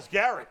 Myles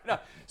Garrett.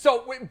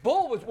 So when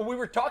we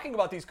were talking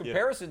about these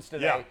comparisons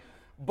today, Yeah.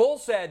 Bull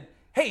said,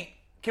 hey,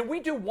 Can we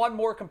do one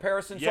more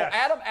comparison? Yes. So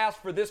Adam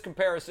asked for this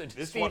comparison.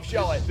 Steve,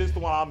 show it. This is the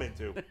one I'm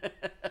into.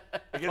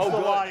 Against the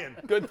Lion.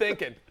 Good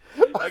thinking.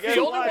 Against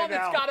The only Lion one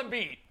that's now. got him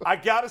beat. I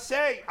got to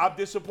say, I'm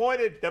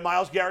disappointed that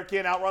Myles Garrett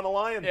can't outrun the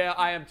Lion. Yeah,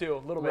 I am too.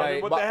 A little bit. I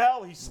mean, what the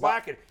hell? He's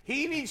slacking.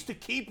 He needs to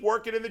keep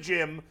working in the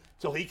gym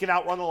till he can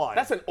outrun the Lion.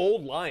 That's an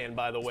old lion,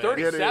 by the way.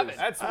 37.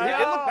 That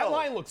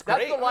lion looks That's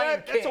great. the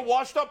Lion King. It's a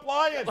washed-up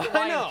Lion. The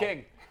Lion know.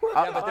 King.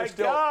 Yeah, but My they're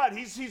still. God,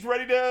 he's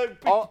ready to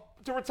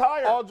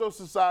retire. All jokes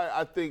aside,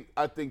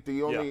 I think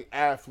the only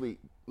athlete,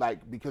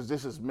 because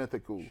this is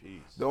mythical,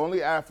 the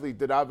only athlete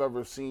that I've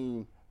ever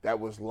seen that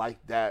was like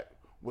that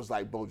was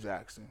like Bo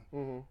Jackson.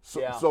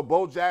 So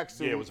Bo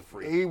Jackson, it was a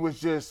freak. He was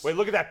just. Wait,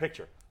 look at that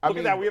picture. Look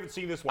at that. We haven't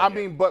seen this one. I yet.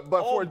 mean, but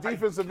for a my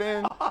defensive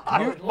end, My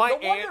No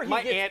wonder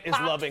he aunt gets is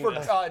popped loving for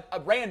this.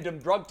 random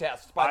drug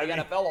tests by the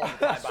NFL all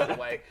the time, by the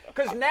way.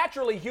 Because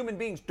naturally, human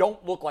beings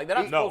don't look like they're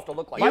not supposed to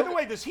look like By that. the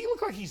way, does he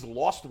look like he's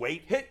lost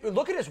weight?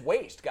 Look at his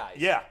waist, guys.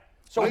 Yeah.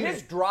 So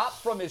his drop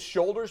from his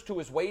shoulders to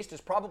his waist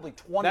is probably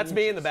 20 That's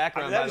me in the inches.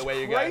 background, that by the is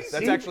way, you guys.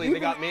 crazy. That's actually, they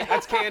got me.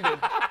 That's candid.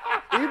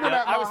 even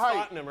at my I was height,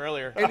 spotting him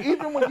earlier. and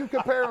even when you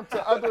compare him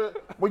to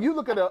when you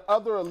look at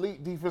other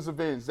elite defensive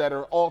ends that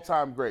are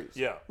all-time greats,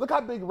 look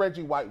how big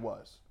Reggie White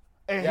was.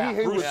 And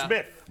he Bruce was,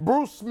 Smith.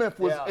 Bruce Smith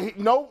was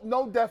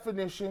no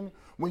definition.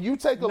 When you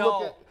take a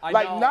look at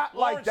not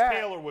like Lawrence that.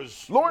 Taylor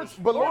was Lawrence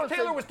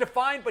Taylor was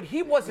defined, but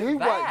he wasn't He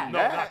that. wasn't No,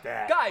 that. not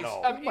that. Guys,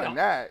 No. He wasn't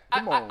that.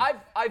 Come on.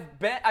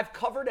 I've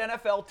covered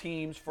NFL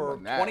teams for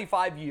Wasn't that.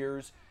 25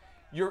 years.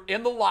 You're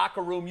in the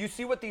locker room. You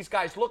see what these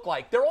guys look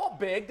like. They're all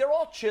big. They're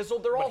all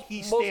chiseled. They're all. he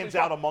mostly stands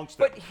strong. out amongst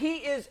them. But he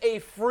is a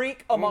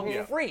freak among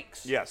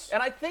freaks. Yes.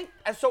 And I think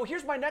so.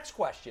 Here's my next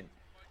question: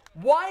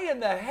 why in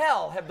the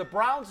hell have the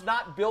Browns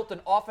not built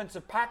an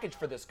offensive package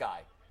for this guy?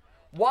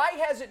 Why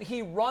hasn't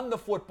he run the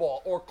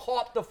football or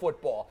caught the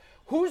football?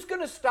 Who's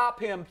going to stop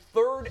him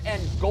 3rd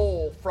and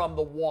goal from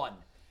the 1?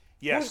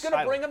 Yes. Who's going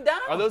to bring him down?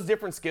 Are those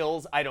different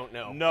skills? I don't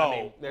know. No.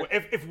 I mean,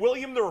 if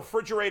William the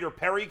Refrigerator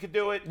Perry could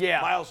do it,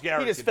 Myles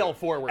Garrett He just could fell do it.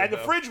 forward, And the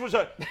though. Fridge was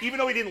even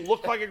though he didn't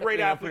look like a great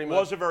athlete, pretty he much.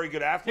 was a very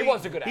good athlete. He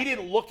was a good athlete. He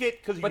didn't look it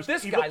because But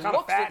this he guy looked kind of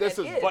looks it fat.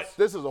 and is.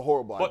 This is a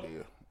horrible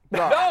idea.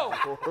 No.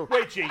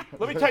 Wait, G,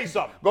 let me tell you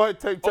something. Go ahead,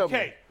 tell me.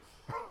 Okay.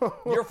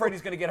 You're afraid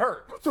he's going to get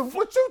hurt. So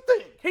what you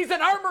think? He's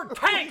an armored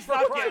tank He's for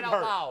not crying getting out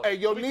hurt. loud. Hey,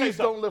 your Let me tell you knees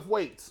something. don't lift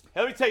weights.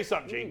 Let me tell you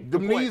something, G. The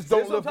knees don't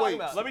This is what lift I'm talking weights.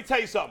 about. Let me tell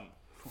you something.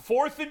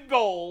 4th and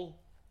goal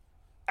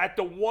at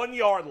the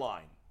 1-yard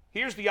line.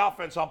 Here's the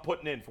offense I'm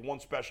putting in for one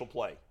special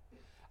play.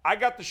 I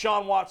got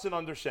Deshaun Watson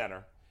under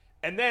center,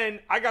 and then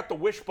I got the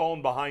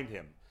wishbone behind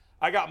him.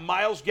 I got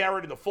Myles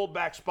Garrett in the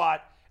fullback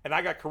spot, and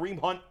I got Kareem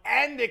Hunt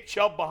and Nick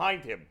Chubb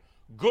behind him.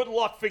 Good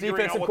luck figuring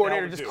defensive out what the hell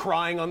coordinator to just do.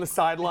 crying on the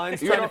sidelines,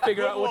 trying to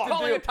figure out what to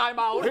Calling do. a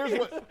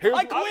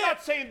timeout. I'm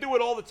not saying do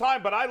it all the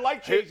time, but I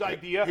like Jay's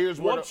idea.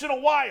 Once in a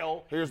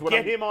while,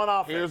 get him on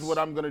offense. Here's what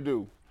I'm going to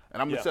do.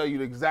 And I'm going to tell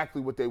you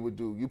exactly what they would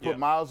do. You put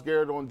Myles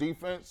Garrett on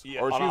defense,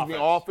 or on excuse me,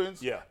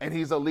 offense, and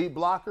he's a lead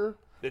blocker.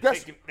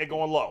 They're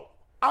going low.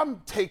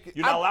 I'm taking.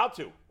 You're not allowed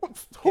to.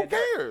 Who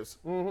cares?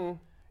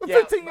 Yeah,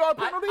 15-yard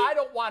penalty. I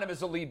don't want him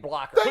as a lead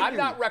blocker. Thank I'm you.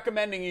 not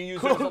recommending you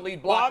use him as a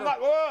lead blocker.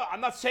 Well,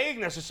 I'm not saying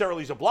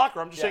necessarily he's a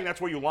blocker. I'm just saying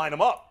that's where you line him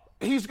up.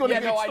 He's going to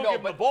Yeah, get no, I Still know, give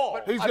him but- the ball.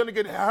 but- He's going to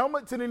get a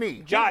helmet to the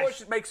knee. Guys,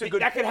 Bush makes a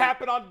good that could point.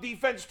 happen on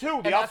defense too.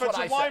 And The that's what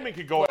I offensive said. lineman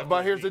could go.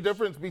 But here's the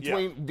difference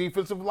between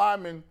defensive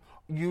linemen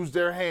use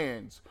their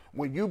hands.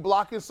 When you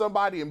blocking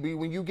somebody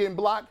when you getting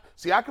blocked,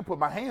 see, I can put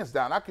my hands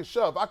down. I can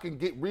shove. I can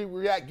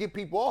react, get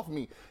people off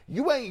me.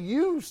 You ain't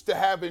used to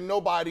having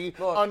nobody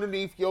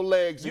underneath your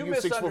legs You and you're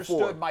 6'4".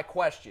 misunderstood my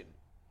question.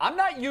 I'm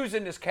not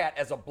using this cat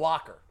as a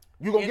blocker.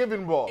 You're going to give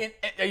him the ball.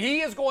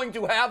 He is going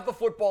to have the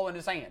football in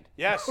his hand.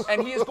 Yes.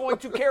 And he is going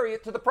to carry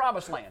it to the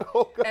promised land.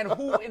 Oh, God. And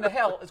who in the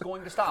hell is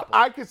going to stop him?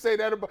 I can say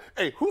that about.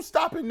 Hey, who's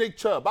stopping Nick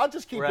Chubb? I'll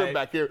just keep him Right.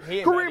 back here. He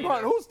ain't Kareem not Hunt,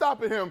 either. who's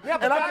stopping him? Yeah,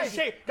 but and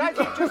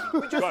guys,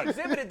 we just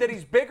exhibited that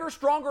he's bigger,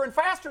 stronger, and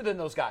faster than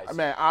those guys.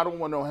 Man, I don't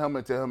want no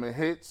helmet-to-helmet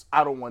hits.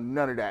 I don't want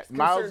none of that.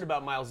 Concerned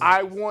about Myles'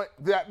 I knees. want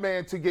that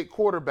man to get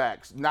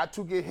quarterbacks, not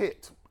to get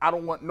hit. I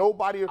don't want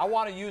nobody. I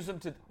want to use him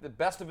to the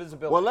best of his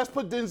ability. Well, let's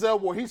put Denzel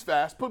Ward. He's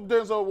fast. Put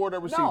Denzel Ward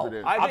at receiver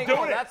then. I I'm think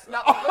doing it. that's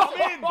not.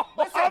 I'm in.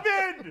 I'm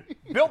in.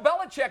 Bill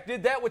Belichick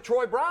did that with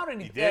Troy Brown,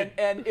 and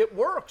and it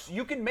works.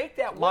 You can make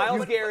that work.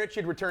 Miles Garrett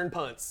should return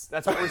punts.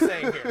 That's what we're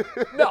saying here.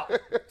 No.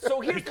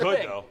 So here's He the could,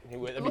 thing. though.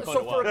 That'd be fun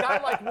So to for a watch.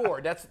 guy like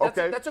Ward, that's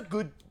Okay. a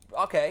good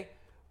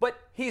but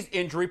he's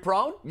injury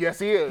prone. Yes,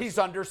 he is. He's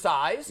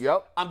undersized.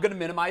 Yep. I'm going to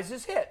minimize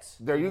his hits.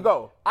 There you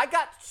go. I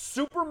got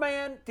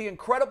Superman, the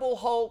Incredible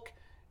Hulk,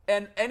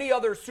 and any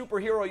other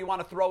superhero you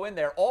want to throw in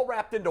there, all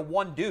wrapped into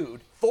one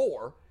dude,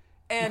 Thor,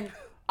 and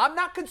I'm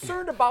not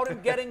concerned about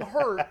him getting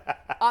hurt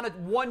on a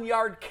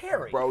 1-yard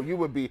carry. Bro, you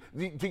would be.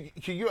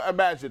 Can you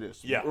imagine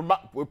this? Yeah.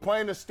 We're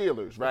playing the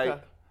Steelers, right?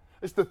 Okay.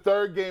 It's the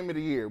 3rd game of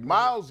the year.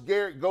 Myles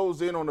Garrett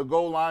goes in on the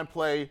goal line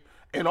play,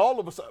 and all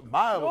of a sudden,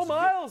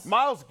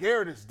 Myles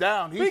Garrett is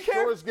down. He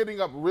sure is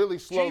getting up really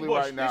slowly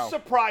G-Bush, right now. This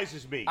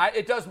surprises me.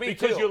 It does me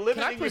because too. you're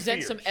living Can I in present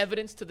your some fears.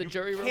 evidence to the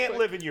jury real Can't quick?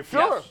 live in your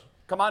Sure. fears.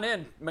 Come on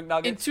in,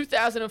 McNuggets. In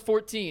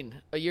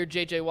 2014, a year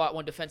J.J. Watt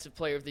won Defensive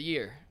Player of the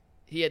Year,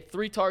 he had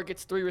 3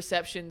 targets, 3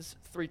 receptions,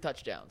 3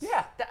 touchdowns.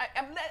 Yeah,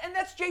 and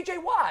that's J.J.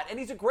 Watt, and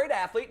he's a great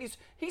athlete.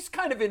 He's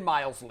kind of in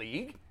Myles'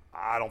 league.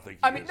 I don't think.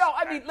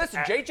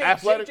 Listen, J.J.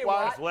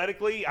 Athletic-wise,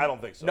 athletically, I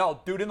don't think so. No,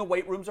 dude in the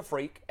weight room's a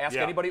freak. Ask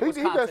Yeah. anybody at He does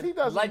Wisconsin. his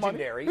money.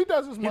 Legendary. He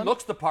does his He money.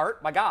 looks the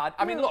part. My God.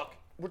 I mean, look,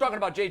 we're talking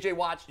about J.J.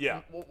 Watt.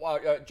 Yeah.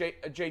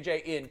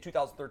 J.J. in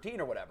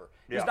 2013 or whatever.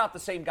 He's Yeah. not the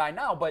same guy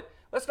now, but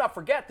let's not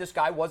forget this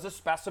guy was a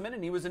specimen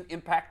and he was an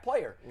impact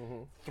player.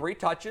 3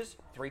 touches,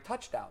 3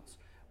 touchdowns.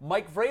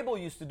 Mike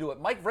Vrabel used to do it.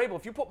 Mike Vrabel,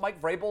 if you put Mike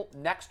Vrabel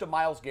next to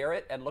Myles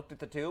Garrett and looked at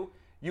the two,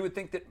 you would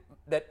think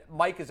that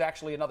Mike is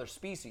actually another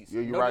species. Yeah,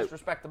 you're no right.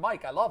 disrespect to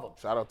Mike. I love him.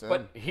 Shout out to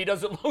but him. he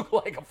doesn't look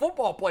like a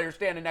football player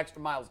standing next to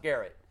Myles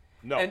Garrett.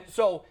 No. And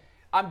so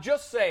I'm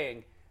just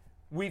saying,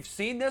 we've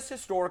seen this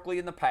historically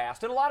in the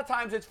past, and a lot of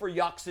times it's for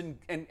yucks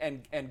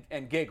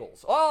and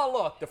giggles. Oh,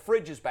 look, the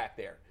fridge is back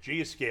there.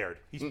 G is scared.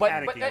 He's But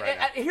panicking right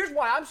now. here's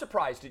why I'm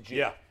surprised at G.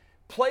 Yeah.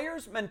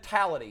 Players'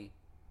 mentality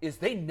is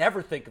they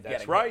never think of That's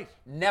getting right. hurt.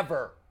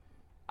 Never.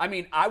 I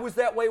mean, I was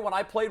that way when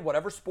I played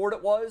whatever sport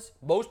it was.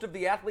 Most of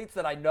the athletes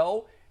that I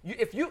know,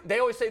 they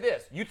always say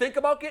this: you think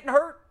about getting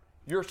hurt,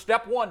 you're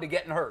step 1 to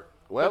getting hurt.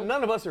 Well,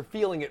 none of us are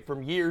feeling it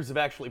from years of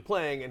actually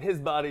playing, and his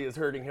body is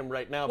hurting him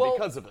right now Well,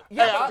 because of it.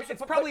 Yeah,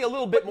 it's probably a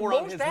little bit more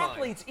on his Most mind.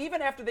 athletes, even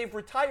after they've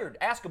retired,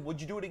 ask them, "Would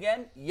you do it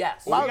again?"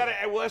 Yes. We'll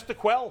ask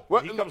DeQuell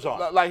when he comes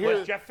on. Like We'll here,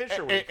 ask Jeff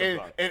Fisher when he comes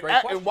on. Great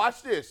question. and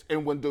watch this.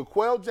 And when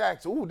DeQuell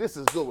Jackson, ooh, this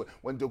is a good one.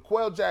 When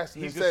DeQuell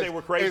Jackson, He's he gonna says, say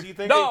we're crazy, you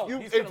think? No,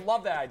 he's gonna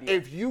love that idea.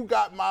 If you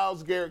got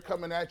Myles Garrett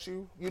coming at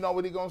you, you know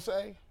what he gonna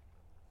say?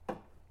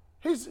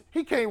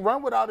 He can't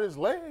run without his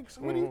legs.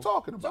 What are you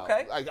talking about?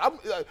 okay.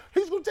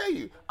 He's gonna tell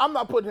you, I'm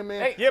not putting him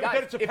in. Hey, Yeah, but guys,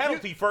 then it's a if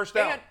penalty, first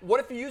down. And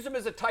what if you use him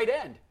as a tight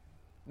end?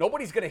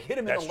 Nobody's going to hit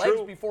him in That's the legs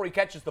true. before he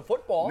catches the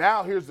football.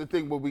 Now here's the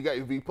thing: what we got?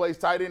 If he plays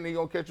tight end and he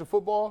gonna catch a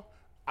football,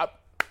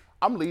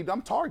 I'm leading.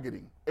 I'm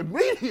targeting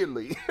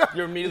immediately.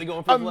 You're immediately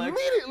going for his legs?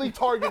 Immediately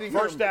targeting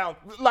First him. down.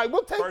 Like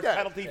we'll take First that.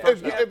 penalty,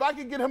 first down. If I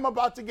can get him up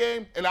out the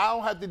game and I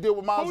don't have to deal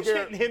with Myles Who's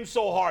Garrett, hitting him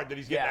so hard that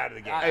he's getting Yeah. out of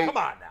the game? Hey, Come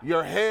on now.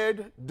 your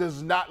head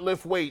does not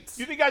lift weights.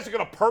 You think guys are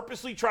going to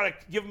purposely try to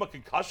give him a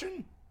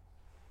concussion?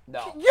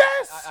 No.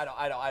 Yes.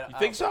 I don't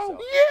think so?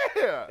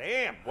 Yeah.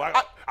 Damn. Well,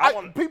 I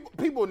want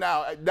people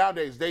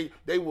nowadays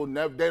they will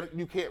never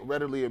you can't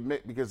readily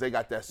admit because they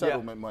got that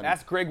settlement money.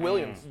 That's Greg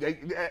Williams.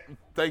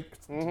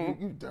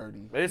 You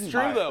dirty. It's You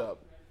true, messed though. up.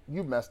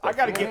 You messed up. I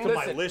got to get to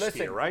my Listen, list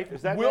here, right?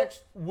 Is that we'll,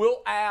 next?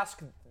 We'll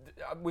ask.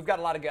 We've got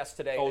a lot of guests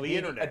today. Oh, the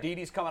internet.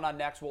 Aditi's coming on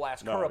next. We'll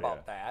ask No, her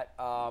about that.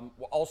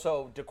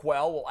 Also,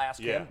 DeQuell, we'll ask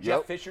him. Yeah.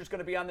 Jeff Fisher's going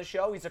to be on the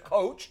show. He's a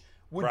coach.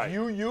 Would Right.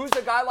 you use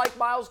a guy like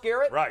Myles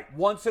Garrett Right.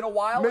 once in a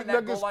while in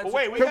that McNuggets- goal line But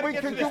wait, we Can got to we-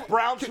 get to can this you-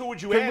 Browns. Who would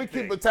you Can add we keep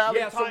thing? a tally?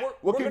 Yeah, so we'll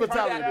we're keep gonna a try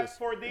tally that of this.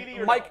 For Aditi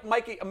or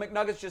Mikey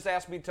McNuggets just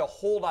asked me to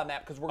hold on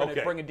that because we're going to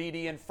Okay. bring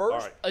Aditi in first. All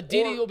right.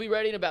 Aditi Or- will be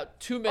ready in about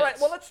 2 minutes. All right,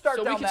 well, let's start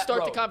so down we can that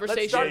start road. the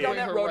conversation. Let's start and down bring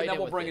that her road, right and then in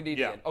we'll with bring it.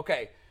 Aditi Yeah. in.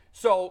 Okay,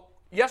 so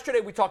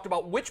yesterday we talked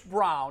about which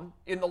Brown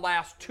in the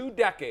last 2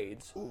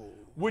 decades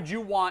would you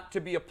want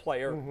to be a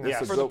player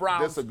Yes. for the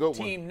Browns That's a good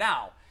one. team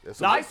now. That's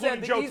a Now, good I one. said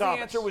Including the Joe easy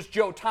Thomas. answer was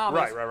Joe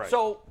Thomas. Right.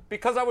 So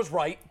because I was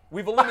right,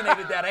 we've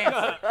eliminated that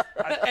answer.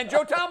 And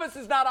Joe Thomas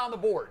is not on the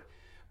board.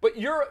 But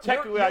you're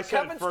Technically, you're I said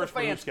it Kevin first for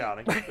who's Stefanski,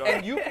 counting. Go ahead.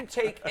 and you can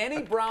take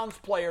any Browns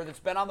player that's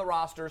been on the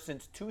roster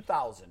since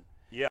 2000.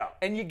 Yeah.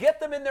 And you get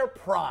them in their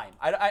prime.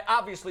 I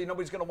obviously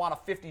nobody's going to want a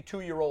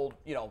 52-year-old,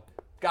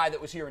 guy that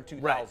was here in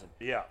 2000.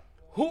 Yeah.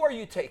 Who are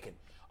you taking?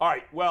 All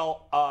right.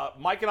 Well,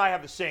 Mike and I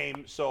have the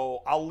same,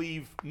 so I'll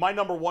leave. My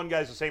number 1 guy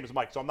is the same as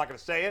Mike, so I'm not going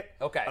to say it.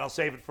 Okay. And I'll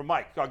save it for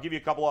Mike. I'll give you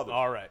a couple others.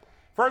 All right.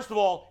 First of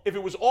all, if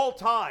it was all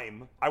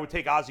time, I would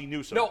take Ozzie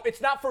Newsome. No, it's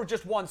not for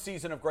just one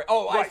season of great.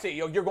 Oh, I Right. see.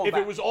 You're going If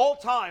back. it was all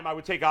time, I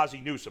would take Ozzie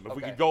Newsome. If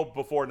we Okay. could go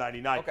before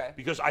 '99, Okay.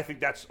 because I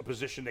think that's a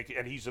position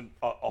and he's a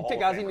Hall Take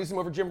of Ozzie Famer. Newsome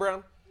over Jim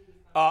Brown?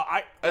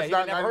 That's you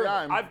not never heard of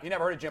 99. him. You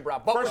never heard of Jim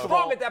Brown. But First we're of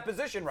strong all- at that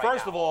position right now.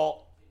 First of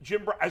all,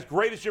 as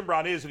great as Jim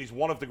Brown is, and he's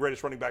one of the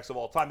greatest running backs of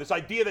all time, this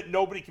idea that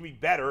nobody can be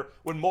better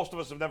when most of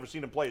us have never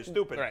seen him play is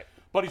stupid. Right.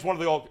 But he's one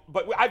of the all.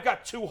 But I've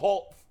got 2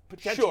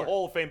 potential Sure.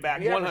 Hall of Fame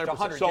backs. He averaged 100%.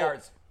 100 So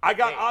yards. I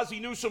got Hey. Ozzie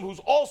Newsome, who's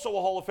also a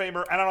Hall of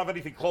Famer, and I don't have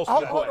anything close to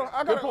that. Hold on.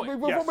 I gotta, before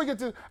Yes. we get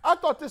to, I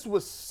thought this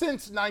was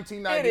since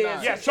 1999. It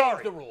is. Yeah, Change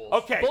sorry. the rules.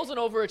 Okay. Bull's an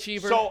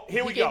overachiever. So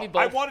here He we gave go. me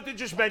both. I wanted to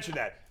just mention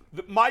that.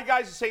 My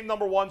guy's the same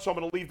number 1, so I'm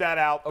going to leave that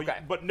out. Okay.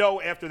 But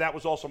no, after that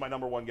was also my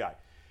number 1 guy.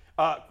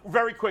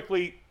 Very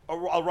quickly,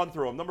 I'll run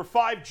through them. Number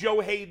 5, Joe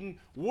Hayden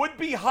would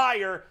be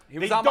higher. He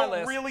was they on my don't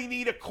list. really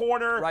need a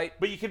corner, Right.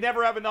 but you can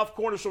never have enough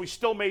corners, so he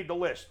still made the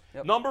list.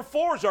 Yep. Number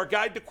 4 is our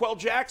guy, DeQuell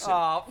Jackson.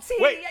 See,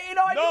 Wait,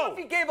 I no. knew if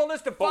he gave a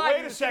list of But 5, wait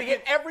he a was going to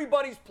second. get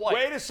everybody's play.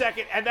 Wait a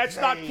second, and that's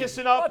not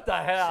kissing up. What the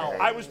hell?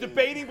 I was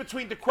debating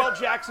between DeQuell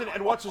Jackson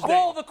and what's his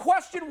Well, name? the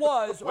question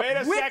was, Wait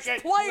a which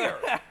second. player?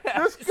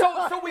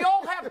 so we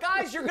all have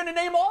guys. You're going to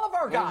name all of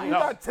our guys. You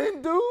got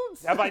 10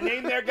 dudes? Have I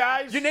named their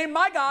guys? You named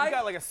my guy. You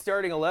got like a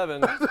starting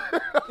 11.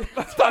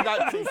 I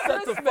got 2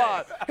 sets of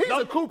 5. He's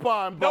a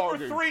coupon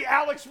bargain. Number 3,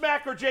 Alex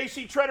Mack or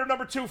J.C. Treader.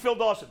 Number 2, Phil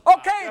Dawson.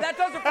 Okay, that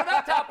does it for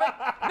that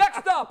topic.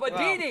 Next up,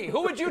 Aditi.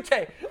 Who would you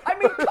take? I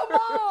mean, come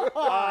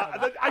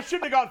on. I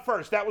shouldn't have gone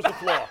first. That was the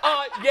flaw.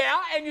 Yeah,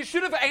 and you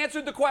should have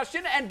answered the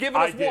question and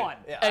given us did. one.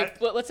 Yeah. Hey,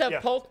 let's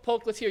have Polk.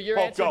 Polk, let's hear your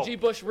Polk, answer. go. G.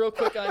 Bush, real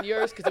quick on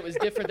yours, because it was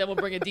different. Then we'll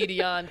bring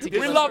Aditi on to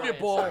give We us love your you,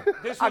 Bull. answer.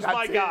 This was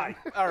my guy.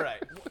 All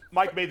right.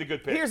 Mike made the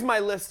good pick. Here's my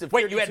list of.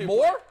 Wait, you had 32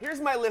 more? Here's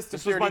my list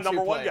of This was my 32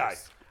 number one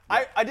players.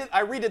 guy.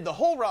 I redid the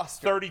whole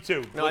roster.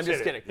 32. No, Let's I'm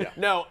just hit it. kidding.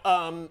 Yeah.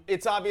 No,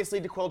 it's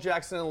obviously DeQuell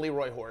Jackson and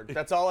Leroy Horde.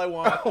 That's all I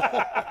want.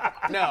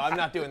 No, I'm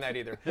not doing that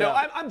either. No,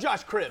 I'm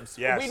Josh Cribbs.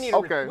 Yes. We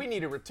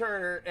need a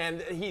returner,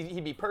 and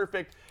he'd be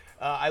perfect.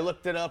 I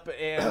looked it up,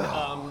 and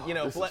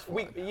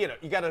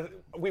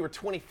we were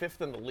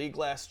 25th in the league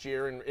last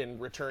year in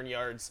return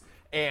yards,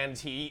 and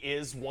he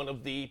is one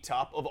of the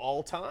top of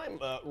all time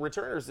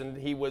returners, and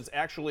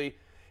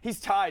he's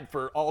tied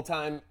for all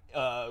time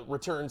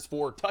returns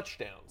for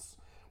touchdowns,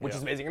 which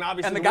is amazing. And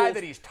obviously, And the guy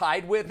that he's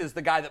tied with is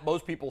the guy that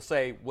most people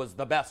say was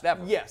the best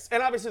ever. Yes,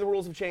 and obviously the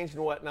rules have changed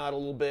and whatnot a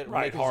little bit.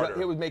 Right,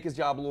 harder. It would make his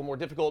job a little more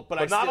difficult,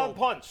 but not on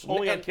punts,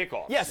 only on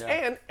kickoffs. Yes,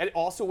 and it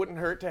also wouldn't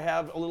hurt to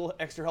have a little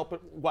extra help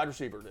at wide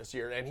receiver this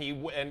year, and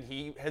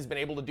he has been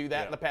able to do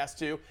that in the past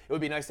too. It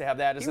would be nice to have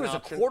that as He an was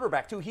option. a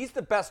quarterback, too. He's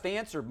the best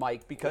answer,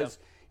 Mike, because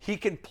he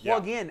can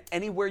plug in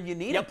anywhere you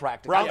need him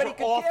practically. Browns And he are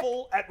can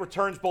awful at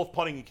returns, both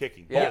punting and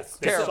kicking. Yes,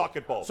 They terrible. suck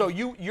at both. So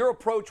your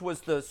approach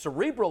was the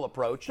cerebral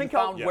approach. You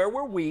found where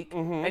we're weak,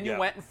 and you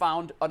went and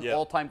found an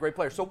all-time great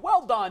player. So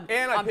well done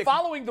on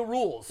following the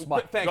rules,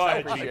 Mike. Thanks, Go I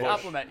ahead, appreciate G. it. Bush.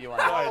 Compliment you on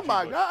that. Oh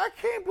my God! I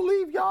can't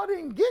believe y'all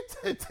didn't get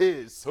to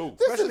this. Who?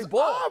 This Especially is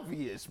Bull.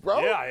 obvious, bro.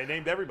 Yeah, I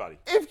named everybody.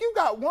 If you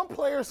got one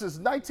player since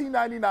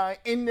 1999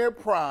 in their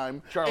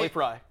prime, Charlie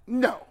Fry.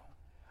 No,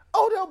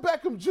 Odell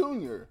Beckham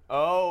Jr.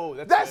 Oh,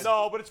 That's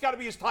No, but it's got to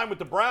be his time with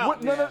the Browns.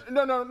 What, no.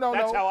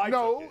 That's how I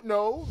took it.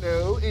 No.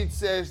 It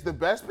says the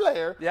best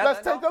player. Yeah,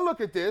 Let's take a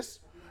look at this.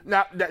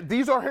 Now,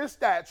 these are his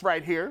stats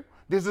right here.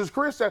 This is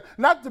Chris.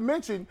 Not to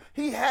mention,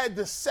 he had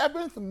the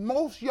 7th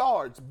most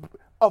yards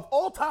of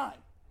all time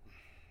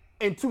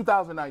in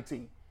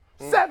 2019.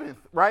 7th,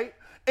 right?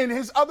 And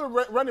his other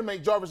running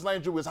mate, Jarvis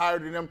Landry, was higher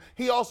than him.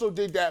 He also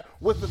did that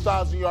with the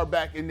 1,000-yard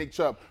back in Nick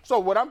Chubb. So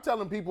what I'm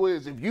telling people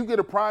is, if you get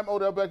a prime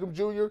Odell Beckham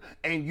Jr.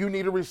 and you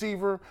need a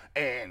receiver,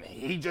 and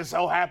he just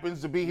so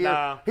happens to be here,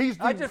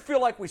 I just feel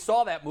like we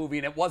saw that movie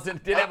and it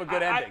didn't have a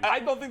good ending. I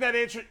don't think that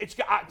answer.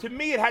 To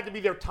me, it had to be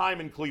their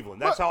time in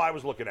Cleveland. That's how I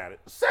was looking at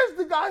it. says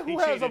the guy who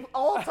has cheated. of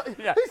all time.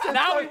 Yeah.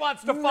 Now he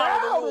wants to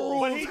follow the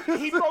rules. But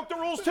he broke the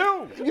rules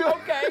too.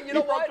 Okay, you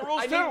know what? the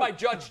rules I too. need my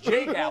Judge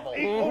J gavel.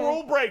 Equal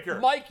rule breaker.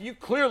 Mike, you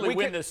clearly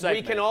win this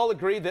segment. We can all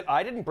agree that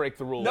I didn't break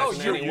the rules. No, in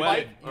you any did.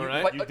 way. All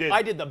right. You did.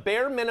 I did the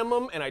bare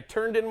minimum, and I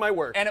turned in my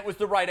work. And it was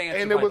the right answer.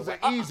 And it by was the way.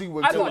 an easy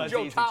one, I too. thought It was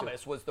Joe easy,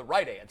 Thomas was the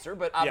right answer,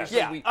 but obviously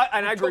Yeah, we I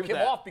agree took with him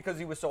that. off because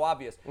he was so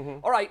obvious.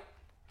 All right,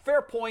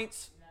 fair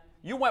points.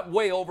 You went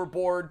way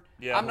overboard.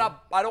 Yeah.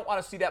 I don't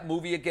want to see that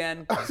movie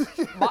again.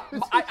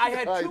 I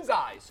had two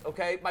guys.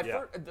 Okay,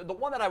 Yeah. the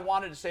one that I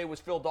wanted to say was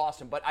Phil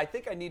Dawson, but I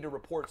think I need to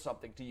report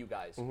something to you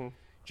guys.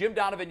 Jim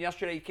Donovan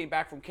yesterday, he came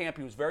back from camp.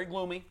 He was very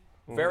gloomy.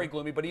 Very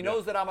gloomy, but he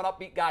knows that I'm an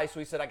upbeat guy, so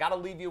he said, I got to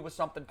leave you with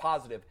something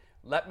positive.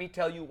 Let me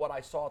tell you what I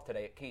saw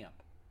today at camp.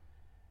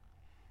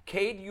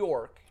 Cade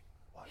York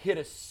hit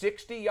a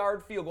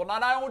 60-yard field goal. Now,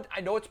 I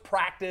know it's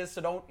practice,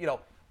 so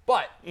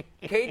but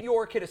Cade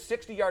York hit a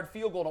 60-yard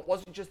field goal, and it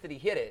wasn't just that he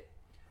hit it.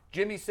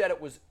 Jimmy said it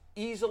was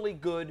easily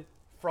good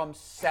from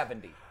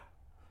 70.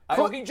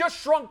 So he just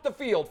shrunk the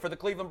field for the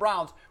Cleveland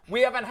Browns.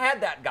 We haven't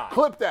had that guy.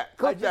 Clip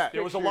that.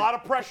 There was a lot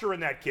of pressure in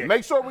that kick.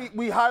 Make sure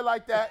we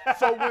highlight that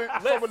so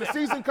when the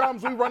season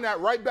comes, we run that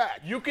right back.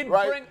 You can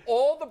bring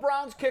all the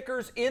Browns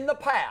kickers in the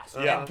past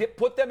and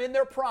put them in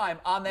their prime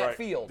on that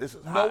field. This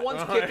is no hot.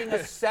 one's kicking a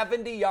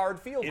 70-yard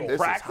field goal. In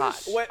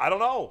practice? I don't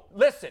know.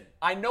 Listen,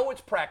 I know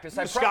it's practice.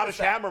 I Scottish promise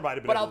that. Hammer might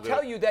have been But able I'll to do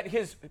tell it. you that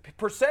his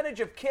percentage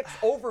of kicks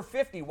over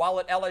 50 while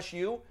at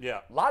LSU,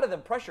 a lot of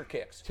them pressure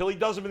kicks. Till he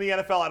does them in the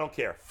NFL, I don't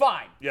care.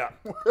 Fine. Yeah.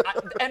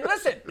 And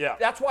listen,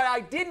 that's why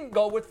I didn't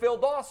go with Phil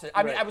Dawson.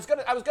 I mean, I was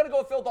gonna go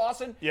with Phil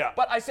Dawson. Yeah.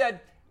 But I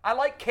said, I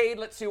like Cade.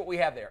 Let's see what we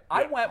have there.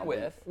 I went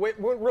with. Wait,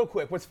 real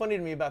quick. What's funny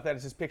to me about that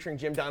is just picturing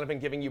Jim Donovan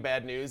giving you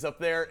bad news up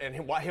there, and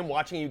him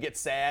watching you get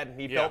sad,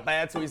 and he felt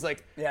bad, so he's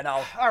like,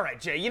 no. All right,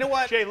 Jay. You know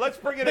what? Jay, let's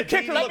bring in The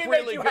Aditi. kicker Let looked me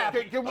make really you good.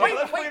 happy.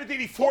 Let's bring in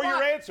Aditi for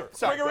your answer.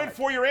 Sorry, Bring her go in ahead.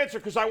 for your answer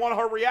because I want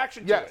her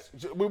reaction to it.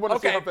 Yes, we want to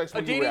see her face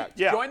when you Aditi, react.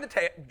 Yeah.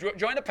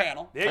 join the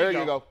panel. There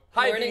you go.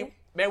 Hi, Morning. Aditi.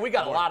 Man, we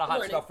got a lot of hot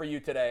Morning. stuff for you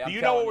today. Do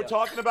you know what we're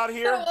talking about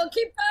here? Oh, well,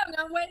 keep going.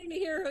 I'm waiting to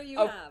hear who you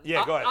have.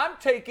 Yeah, go ahead. I'm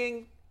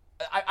taking.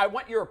 I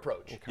want your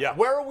approach. Yeah.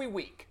 Where are we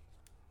weak?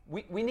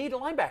 We need a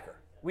linebacker.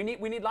 We need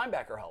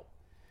linebacker help.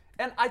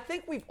 And I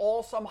think we've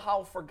all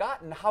somehow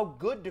forgotten how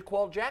good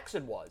DeQuell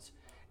Jackson was.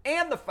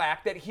 And the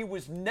fact that he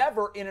was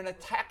never in an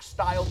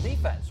attack-style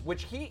defense,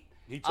 which he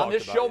on talked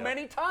this about, show yeah.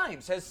 many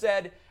times has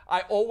said,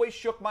 I always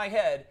shook my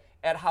head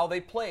at how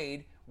they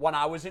played when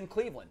I was in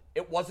Cleveland.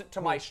 It wasn't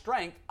to my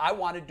strength. I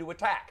wanted to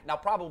attack. Now,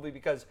 probably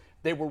because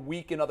they were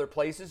weak in other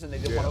places and they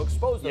didn't want to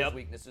expose those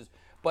weaknesses.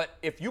 But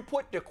if you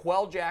put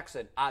DeQuell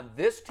Jackson on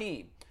this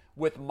team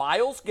with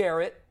Myles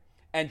Garrett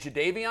and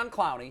Jadeveon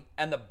Clowney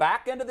and the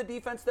back end of the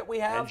defense that we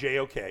have, and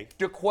JOK,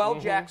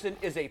 DeQuell Jackson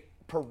is a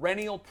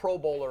perennial Pro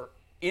Bowler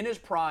in his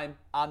prime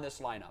on this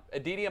lineup.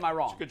 Aditi, am I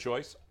wrong? It's a good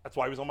choice. That's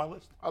why he was on my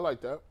list. I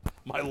like that.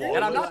 My long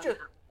And list.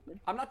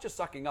 I'm not just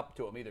sucking up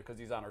to him either because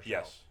he's on our show.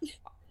 Yes.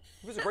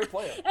 He was a great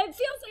player. It feels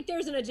like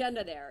there's an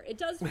agenda there. It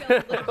does feel a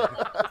little bit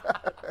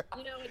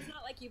like, it's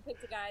not like you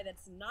picked a guy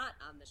that's not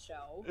on the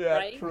show,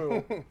 right?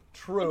 True.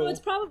 Well, it's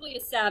probably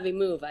a savvy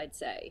move, I'd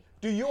say.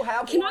 Do you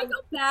have Can one? I go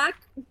back?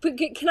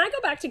 Can I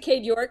go back to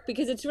Cade York?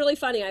 Because it's really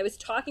funny. I was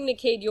talking to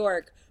Cade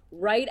York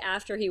right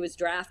after he was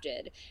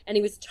drafted, and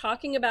he was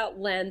talking about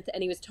length,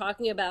 and he was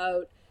talking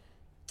about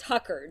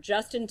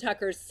Justin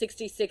Tucker's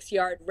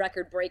 66-yard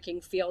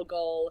record-breaking field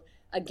goal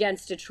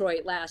against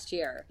Detroit last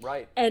year.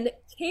 Right. And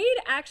Cade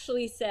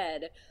actually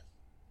said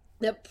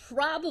that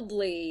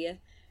probably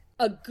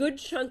a good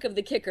chunk of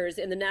the kickers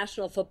in the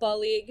National Football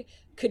League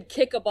could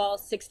kick a ball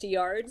 60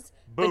 yards,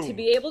 but to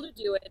be able to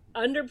do it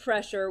under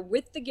pressure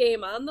with the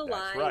game on the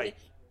line, right.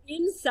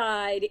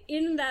 inside,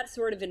 in that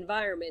sort of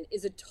environment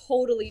is a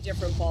totally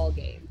different ball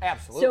game.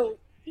 Absolutely. So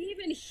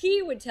even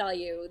he would tell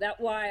you that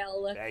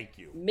while Thank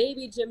you.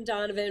 maybe Jim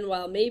Donovan,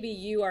 while maybe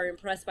you are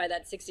impressed by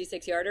that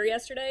 66-yarder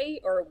yesterday,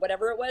 or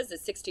whatever it was, a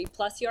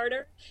 60-plus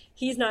yarder,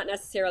 he's not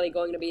necessarily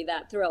going to be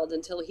that thrilled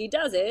until he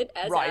does it,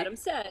 as Right. Adam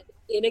said,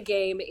 in a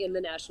game in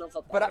the National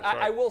Football League. But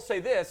I will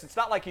say this. It's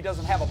not like he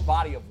doesn't have a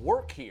body of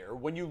work here.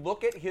 When you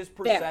look at his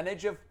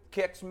percentage of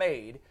kicks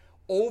made,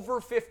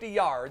 over 50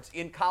 yards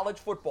in college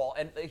football,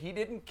 and he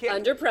didn't kick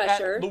Under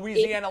pressure, at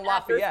Louisiana in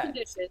adverse Lafayette.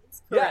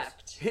 conditions,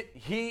 correct. Yes,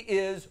 he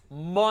is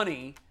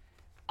money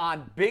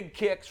on big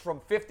kicks from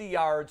 50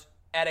 yards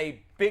at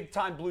a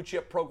big-time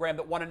blue-chip program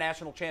that won a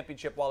national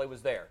championship while he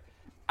was there.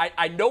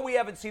 I know we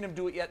haven't seen him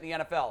do it yet in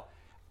the NFL.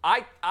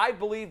 I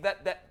believe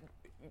that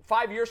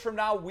 5 years from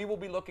now, we will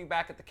be looking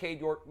back at the Cade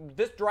York.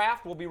 This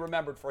draft will be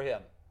remembered for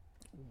him.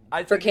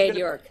 For Cade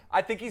York.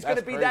 I think he's going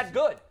to be that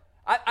good.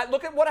 I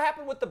look at what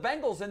happened with the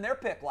Bengals in their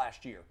pick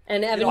last year.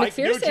 And Evan Mike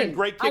McPherson. Nugent,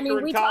 great kicker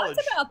in we college.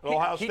 talked about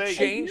Ohio He State.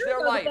 changed their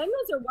life. The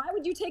Bengals are, why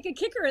would you take a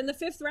kicker in the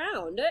 5th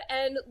round?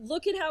 And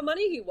look at how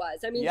money he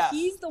was. I mean, Yes.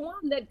 he's the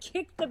one that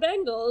kicked the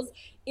Bengals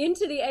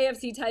into the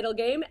AFC title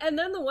game, and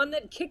then the one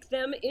that kicked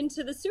them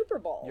into the Super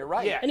Bowl. You're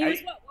right. Yeah, And he was,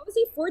 what was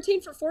he,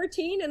 14 for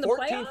 14 in the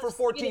 14 playoffs? for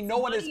 14. I mean, No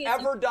one has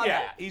ever done Yeah,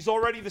 that. he's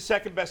already the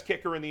second best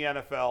kicker in the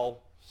NFL,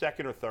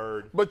 second or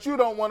third. But you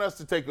don't want us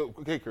to take a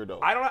kicker,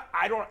 though.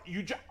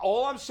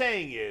 All I'm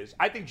saying is,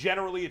 I think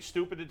generally it's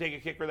stupid to take a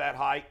kicker that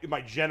high. In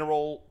my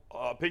general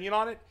opinion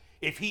on it,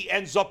 if he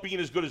ends up being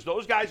as good as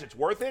those guys, it's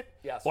worth it.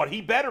 Yes. But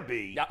he better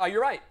be. Yeah,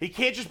 you're right. He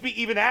can't just be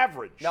even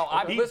average. No,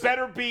 he listen,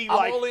 better be I'm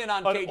like all in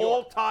on an Cade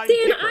York. all-time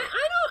See, and kicker.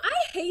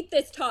 I hate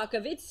this talk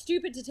of it's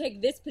stupid to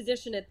take this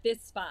position at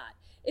this spot.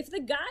 If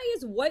the guy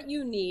is what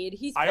you need,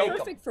 he's I take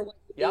perfect for what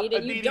you Yep. need,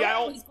 and you Aditi, don't I know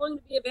don't- he's going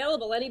to be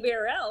available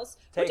anywhere else.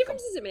 Take What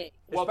difference him. does it make?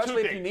 Well, two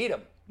Especially if you things. need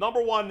him.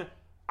 Number one,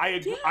 I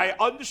agree, Yeah. I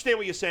understand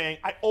what you're saying.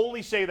 I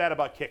only say that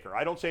about kicker.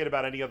 I don't say it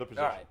about any other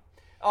position.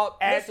 All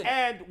right.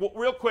 Listen.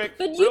 Real quick,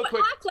 But you real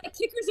quick. act like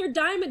kickers are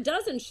dime a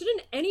dozen.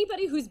 Shouldn't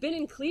anybody who's been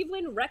in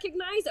Cleveland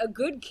recognize a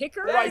good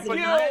kicker? Thank as you.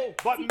 a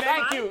But top Thank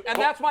five? you. And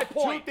that's my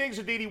point. Two things,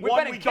 Aditi. We've One,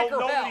 been in we don't kicker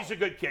know hell. that he's a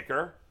good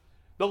kicker.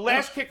 The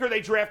last kicker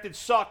they drafted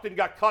sucked and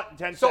got cut in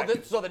 10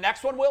 seconds. So the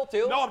next one will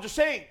too. No, I'm just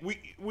saying,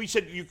 we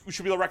said we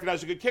should be able to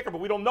recognize a good kicker,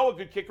 but we don't know a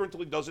good kicker until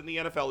he does it in the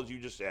NFL, as you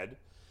just said.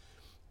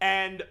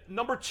 And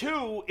number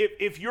two,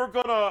 if you're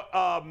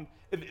gonna,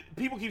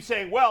 people keep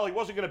saying, well, he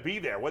wasn't gonna be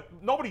there.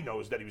 Nobody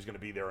knows that he was gonna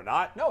be there or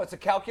not. No, it's a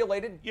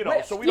calculated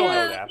risk. So we don't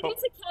know that. But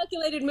It's a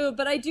calculated move,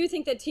 but I do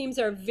think that teams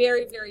are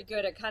very, very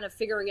good at kind of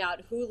figuring out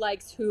who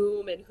likes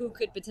whom and who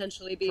could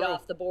potentially be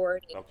off the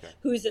board and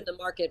who's in the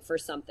market for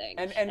something.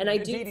 And I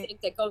do Aditi,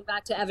 think that going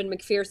back to Evan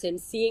McPherson,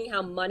 seeing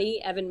how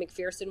money Evan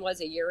McPherson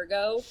was a year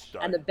ago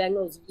and the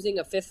Bengals using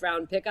a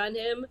 5th-round pick on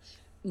him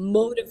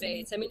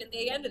motivates. I mean, at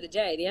the end of the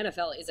day, the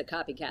NFL is a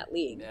copycat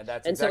league. Yeah,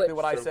 that's And so exactly it-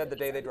 what I said the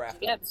day they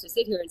drafted him. to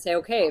sit here and say,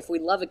 okay, if we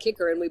love a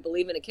kicker and we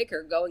believe in a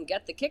kicker, go and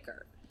get the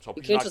kicker. hope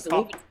You he's can't not just cut-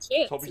 leave it to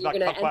chance. hope he's You're not going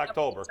to cut end by up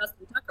October. with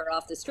Justin Tucker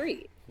off the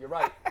street. You're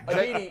right.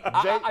 Aditi,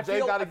 I Jay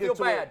feel gotta get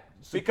to bad it.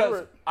 because Secure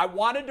it. I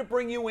wanted to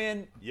bring you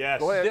in yes.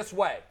 Go ahead. this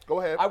way.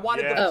 Go ahead. I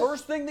wanted Yes. the Oh.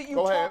 first thing that you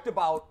Go ahead. talked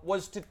about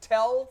was to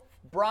tell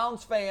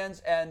Browns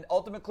fans and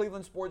Ultimate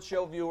Cleveland Sports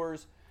Show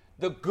viewers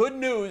the good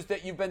news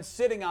that you've been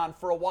sitting on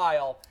for a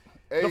while.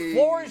 The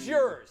floor is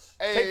yours.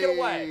 Take it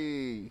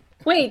away.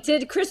 Wait,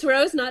 did Chris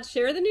Rose not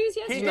share the news He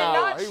yesterday? did No,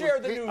 not he share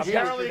was- the he- news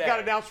Apparently, it yesterday. got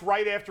announced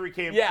right after he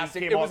came. Yes, he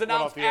it came was off- went off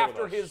announced the air with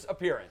after us. his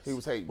appearance. He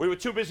was hating. We were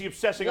too busy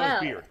obsessing on his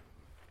Well, beard.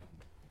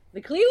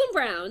 The Cleveland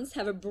Browns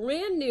have a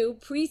brand new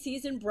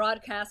preseason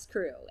broadcast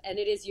crew, and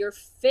it is your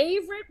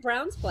favorite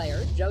Browns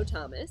player, Joe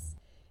Thomas.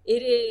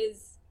 It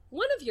is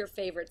one of your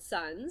favorite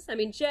sons. I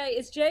mean,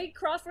 is Jay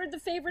Crawford the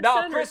favorite No,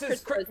 son? or Chris Rose the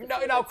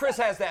favorite Chris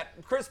son? has that.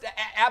 Chris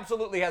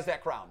absolutely has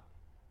that crown.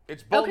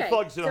 It's Bone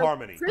Thugs in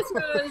Harmony. Chris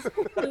Rose,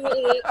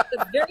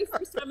 the very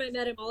first time I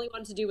met him, all he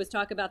wanted to do was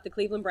talk about the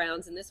Cleveland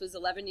Browns, and this was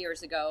 11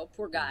 years ago.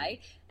 Poor guy.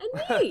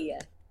 And me.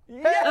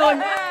 Yeah!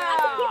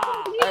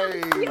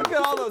 Hey. Look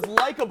at all those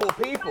likable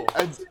people.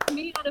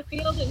 Me on a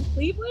field in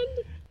Cleveland?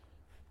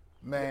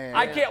 Man.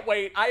 I can't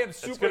wait. I am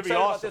super excited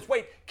about awesome. this.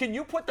 Wait, can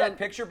you put that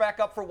picture back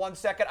up for 1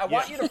 second? I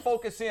want you to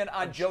focus in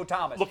on Joe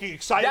Thomas. Looking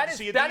excited to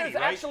see Aditi, That is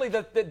actually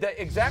the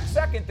exact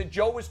second that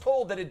Joe was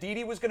told that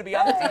Aditi was going to be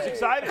on the team. He's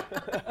excited.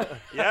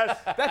 Yes.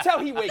 That's how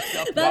he wakes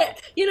up.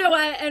 You know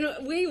what?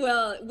 And we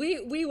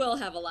will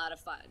have a lot of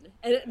fun.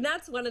 And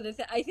that's one of the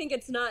things. I think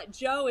it's not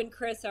Joe and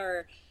Chris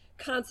are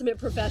consummate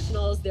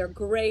professionals. They're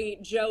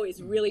great. Joe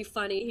is really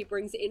funny. He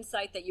brings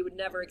insight that you would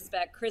never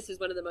expect. Chris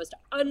is one of the most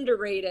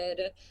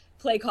underrated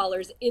play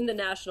callers in the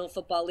National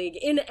Football League,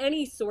 in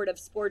any sort of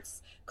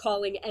sports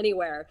calling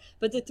anywhere.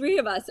 But the three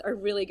of us are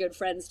really good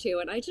friends too.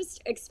 And I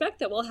just expect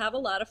that we'll have a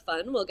lot of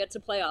fun. We'll get to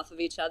play off of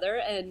each other.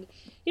 And,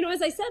 you know,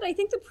 as I said, I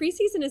think the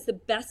preseason is the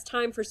best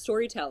time for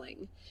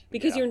storytelling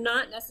because you're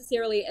not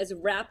necessarily as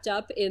wrapped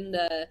up in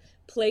the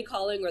play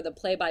calling or the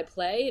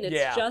play-by-play, and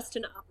it's just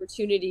an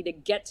opportunity to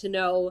get to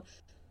know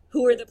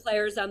who are the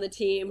players on the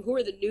team, who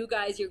are the new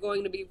guys you're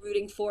going to be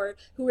rooting for,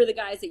 who are the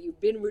guys that you've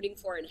been rooting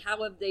for, and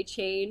how have they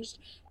changed.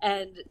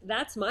 And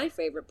that's my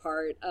favorite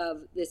part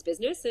of this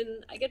business,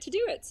 and I get to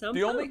do it. So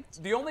the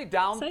only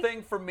down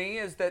thing for me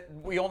is that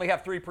we only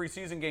have 3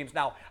 preseason games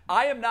now.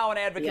 I am now an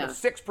advocate of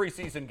 6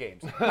 preseason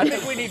games. I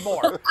think we need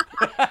more.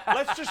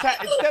 Let's just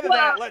instead of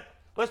that,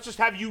 let's just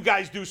have you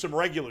guys do some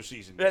regular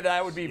season games.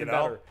 That would be even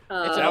better.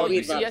 It's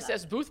an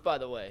UCSS booth, by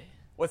the way.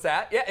 What's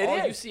that? Yeah,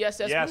 it is.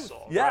 UCSS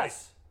booth.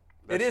 Yes.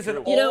 It is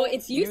an You know,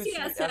 it's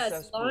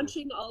UCSS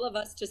launching all of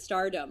us to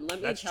stardom.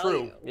 Let me tell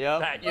you.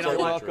 Yeah. You know,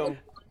 welcome.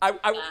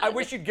 I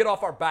wish you'd get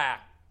off our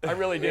back. I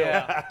really do.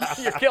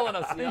 You're killing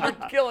us.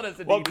 You're killing us,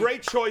 Aditi. Well,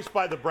 great choice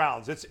by the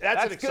Browns. That's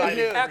an exciting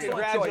good news.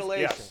 Excellent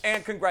Congratulations. choice.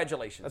 And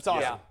congratulations. That's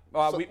awesome.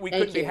 Yeah. We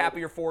couldn't be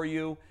happier for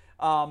you.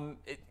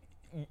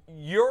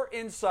 Your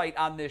insight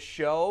on this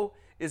show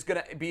is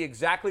going to be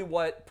exactly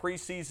what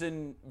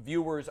preseason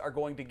viewers are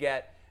going to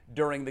get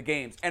during the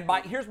games. And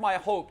here's my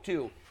hope,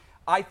 too.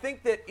 I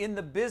think that in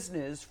the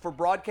business for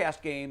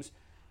broadcast games,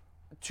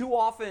 too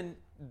often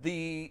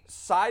the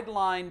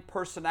sideline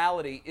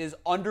personality is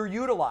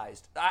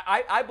underutilized.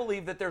 I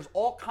believe that there's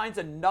all kinds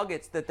of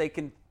nuggets that they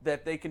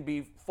can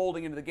be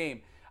folding into the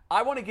game.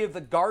 I want to give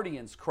the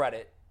Guardians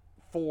credit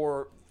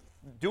for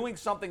doing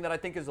something that I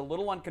think is a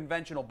little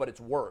unconventional, but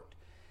it's worked.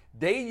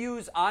 They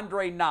use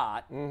Andre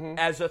Knott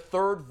as a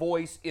third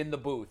voice in the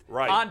booth.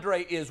 Right.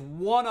 Andre is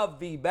one of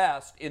the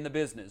best in the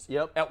business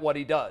at what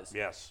he does.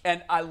 Yes.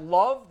 And I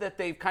love that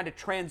they've kind of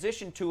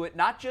transitioned to it,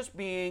 not just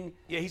being...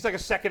 Yeah, he's like a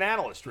second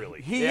analyst,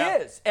 really. He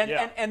is.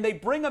 And they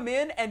bring him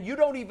in, and you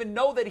don't even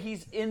know that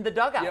he's in the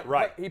dugout. Yeah,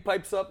 right. He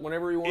pipes up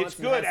whenever he wants.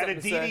 It's good. And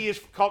Aditi is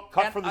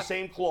cut from the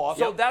same cloth.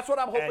 So that's what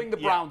I'm hoping the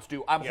Browns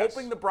do. I'm Yes.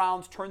 hoping the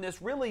Browns turn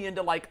this really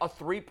into like a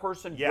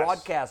 3-person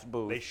broadcast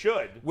booth. They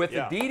should. With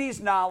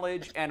Aditi's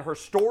knowledge and her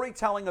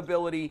storytelling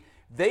ability,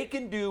 they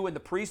can do in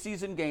the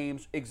preseason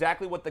games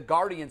exactly what the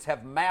Guardians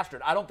have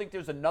mastered. I don't think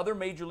there's another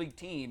major league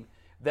team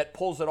that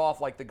pulls it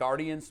off like the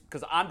Guardians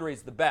because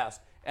Andre's the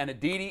best, and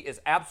Aditi is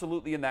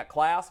absolutely in that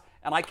class,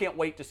 and I can't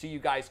wait to see you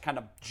guys kind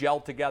of gel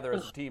together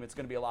as a team. It's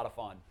going to be a lot of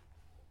fun.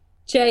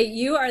 Jay,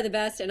 you are the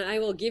best, and I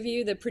will give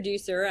you the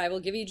producer. I will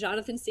give you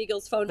Jonathan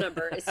Siegel's phone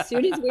number as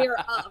soon as we are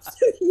off,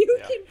 so you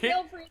can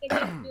feel free to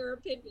give your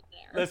opinion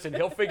there. Listen,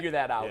 he'll figure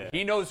that out.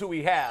 He knows who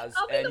he has.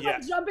 I'll be the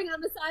one jumping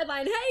on the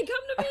sideline. Hey,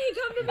 come to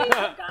me.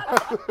 I've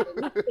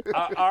got it.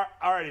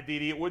 All right,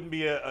 Aditi, it wouldn't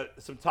be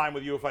some time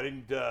with you if I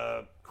didn't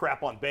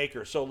crap on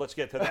Baker, so let's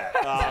get to that.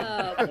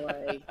 Oh,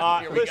 boy.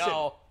 Here we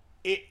go.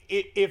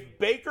 If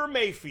Baker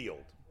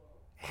Mayfield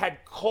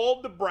had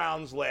called the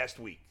Browns last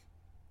week,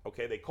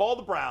 okay, they called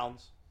the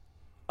Browns.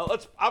 I'm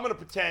going to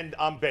pretend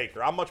I'm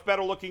Baker. I'm much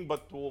better looking,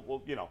 but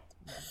we'll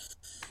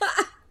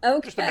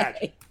Okay. just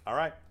imagine. All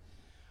right.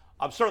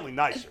 I'm certainly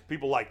nicer.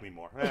 People like me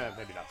more.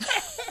 Maybe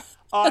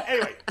not.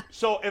 Anyway,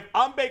 so if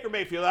I'm Baker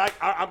Mayfield,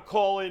 I'm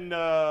calling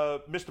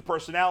Mr.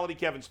 Personality,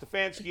 Kevin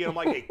Stefanski, and I'm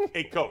like,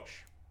 hey,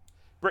 coach,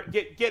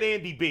 get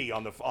Andy B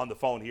on the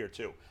phone here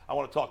too. I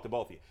want to talk to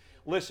both of you.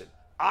 Listen,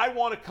 I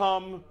want to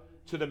come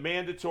to the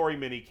mandatory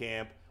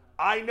minicamp.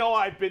 I know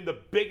I've been the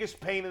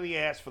biggest pain in the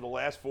ass for the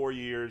last 4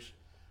 years.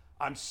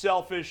 I'm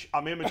selfish.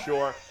 I'm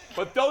immature.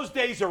 But those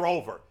days are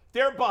over.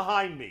 They're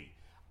behind me.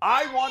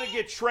 I want to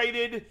get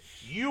traded.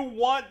 You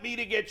want me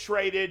to get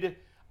traded.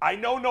 I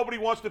know nobody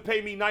wants to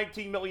pay me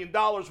 $19 million,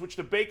 which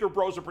the Baker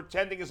Bros are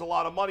pretending is a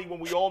lot of money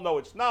when we all know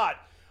it's not.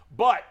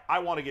 But I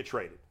want to get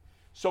traded.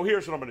 So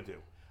here's what I'm going to do.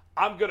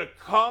 I'm going to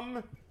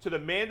come to the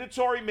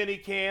mandatory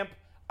minicamp.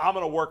 I'm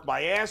going to work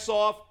my ass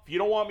off. If you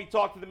don't want me to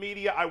talk to the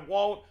media, I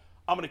won't.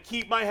 I'm going to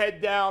keep my head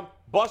down,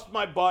 bust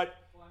my butt,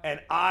 and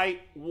I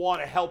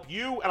want to help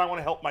you, and I want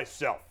to help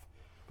myself.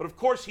 But, of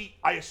course,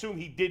 I assume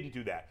he didn't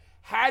do that.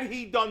 Had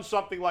he done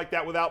something like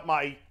that without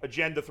my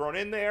agenda thrown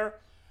in there,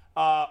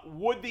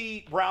 would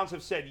the Browns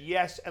have said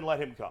yes and let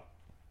him come?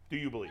 Do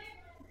you believe?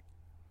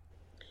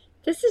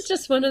 This is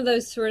just one of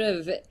those sort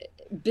of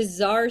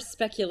bizarre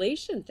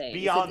speculation things.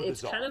 Beyond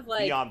it's bizarre. kind of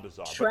like Beyond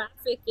bizarre.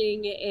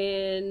 trafficking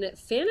in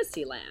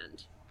fantasy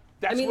land.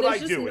 That's I mean, what I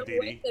there's just do, no Aditi.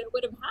 way that it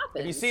would have happened.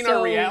 Have you seen So-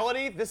 our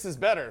reality? This is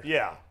better.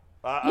 Yeah.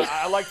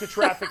 I like to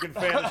traffic in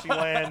fantasy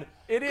land.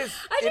 It is.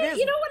 You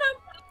know what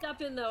I'm wrapped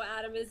up in though,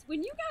 Adam, is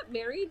when you got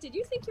married, did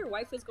you think your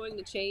wife was going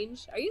to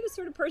change? Are you the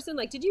sort of person,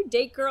 like, did you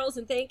date girls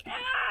and think,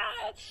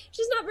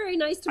 she's not very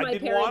nice to my I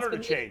didn't parents? want her to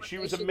but maybe change. one She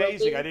day was will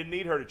amazing. be? I didn't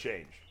need her to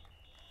change.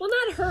 Well,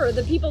 not her,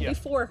 the people Yeah.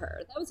 before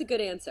her. That was a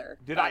good answer.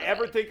 Did by I the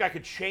ever way. think I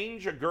could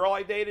change a girl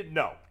I dated?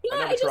 No. Yeah, I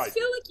never I just tried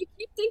feel to. like you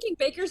keep thinking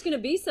Baker's going to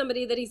be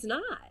somebody that he's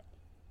not.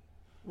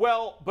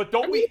 Well, but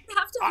don't I mean, we you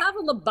have to have a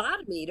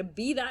lobotomy to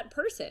be that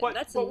person.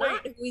 That's not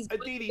wait, who he's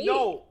going Aditi, to be.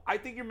 no, I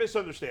think you're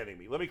misunderstanding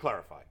me. Let me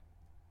clarify.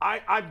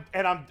 I'm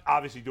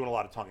obviously doing a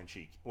lot of tongue in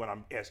cheek when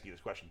I'm asking you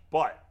this question,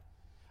 but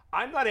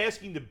I'm not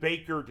asking the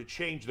Baker to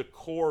change the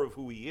core of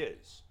who he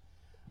is.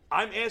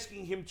 I'm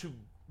asking him to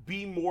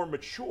be more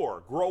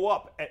mature, grow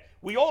up.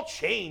 We all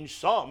change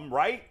some,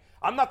 right?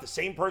 I'm not the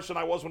same person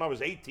I was when I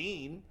was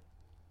 18.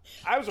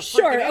 I was a freaking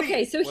Sure, idiot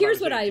okay, so when here's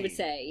was what I 18. would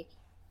say.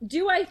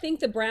 Do I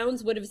think the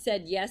Browns would have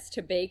said yes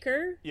to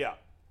Baker? Yeah.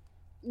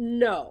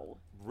 No.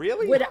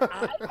 Really? Would I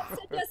have said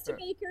yes to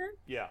Baker?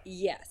 Yeah.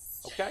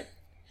 Yes. Okay.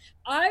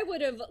 I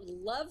would have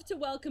loved to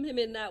welcome him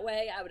in that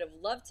way. I would have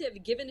loved to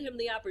have given him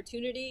the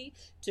opportunity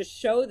to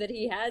show that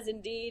he has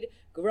indeed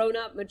grown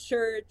up,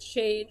 matured,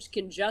 changed,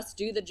 can just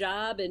do the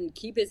job and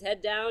keep his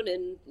head down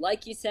and,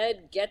 like you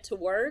said, get to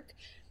work.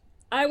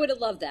 I would have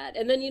loved that.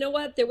 And then you know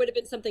what? There would have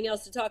been something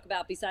else to talk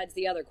about besides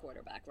the other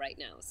quarterback right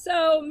now.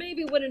 So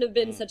maybe it wouldn't have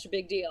been such a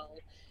big deal.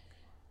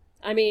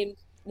 I mean,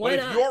 why But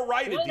if not? you're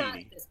right, Why not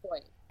Aditi, at this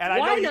point? and I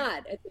know Why you-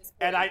 not at this point?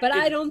 and I- But if-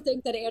 I don't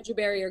think that Andrew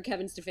Berry or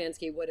Kevin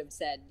Stefanski would have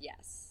said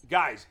yes.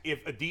 Guys,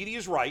 if Aditi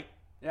is right,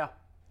 Yeah.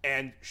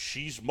 and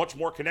she's much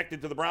more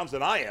connected to the Browns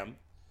than I am,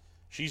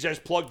 she's as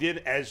plugged in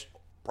as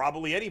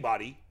probably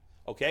anybody,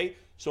 okay?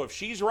 So if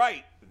she's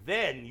right,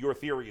 then your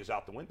theory is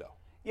out the window.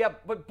 Yeah,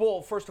 but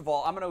Bull, first of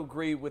all, I'm going to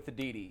agree with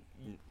Aditi.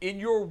 In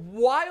your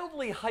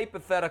wildly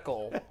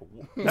hypothetical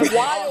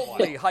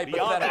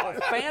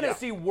Beyond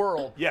fantasy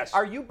world, Yes.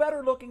 are you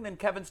better looking than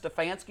Kevin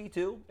Stefanski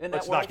too in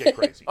Let's that world? not get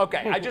crazy. Okay,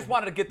 I just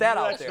wanted to get that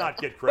out Let's there. not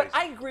get crazy. But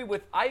I agree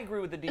with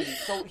Aditi.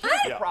 So here's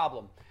the Yeah.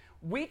 problem.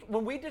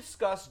 When we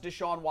discuss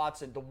Deshaun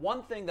Watson, the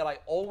one thing that I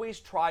always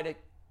try to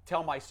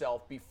tell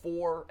myself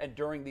before and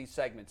during these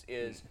segments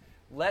is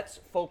let's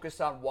focus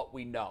on what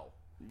we know.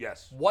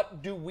 Yes.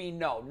 What do we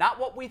know? Not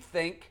what we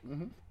think,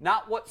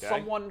 not what Okay.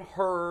 someone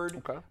heard,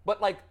 Okay. but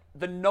like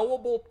the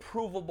knowable,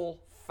 provable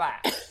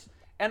facts.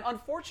 And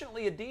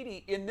unfortunately,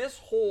 Aditi, in this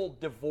whole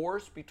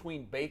divorce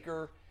between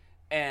Baker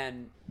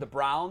and the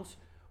Browns,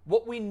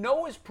 what we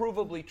know is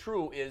provably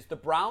true is the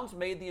Browns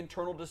made the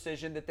internal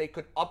decision that they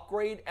could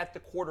upgrade at the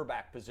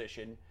quarterback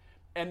position,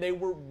 and they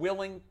were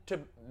willing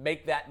to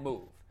make that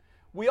move.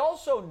 We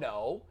also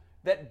know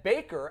that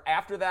Baker,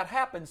 after that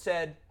happened,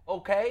 said,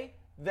 okay,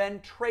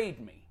 then trade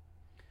me.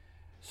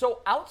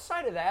 So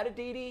outside of that,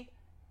 Aditi,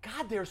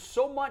 God, there's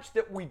so much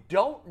that we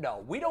don't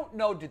know. We don't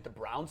know, did the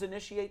Browns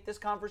initiate this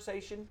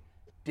conversation?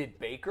 Did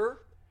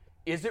Baker?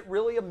 Is it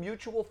really a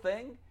mutual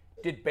thing?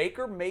 Did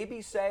Baker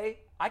maybe say,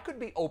 I could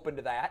be open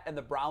to that, and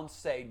the Browns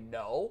say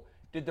no?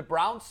 Did the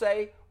Browns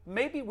say,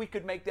 maybe we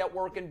could make that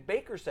work, and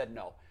Baker said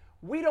no?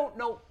 We don't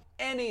know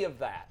any of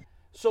that.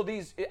 So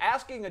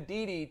asking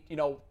Aditi,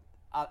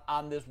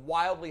 on this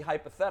wildly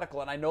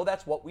hypothetical, and I know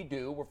that's what we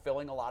do, we're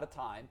filling a lot of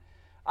time.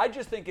 I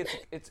just think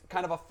it's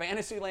kind of a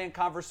Fantasyland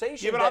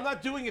conversation. Yeah, but I'm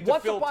not doing it to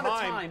fill once upon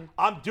time. a time,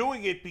 I'm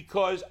doing it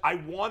because I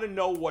want to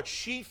know what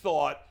she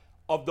thought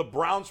of the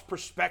Browns'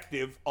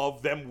 perspective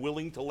of them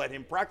willing to let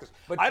him practice.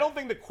 But I don't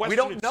think the we question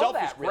don't know itself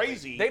that is really.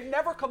 crazy. They've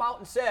never come out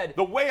and said,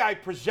 The way I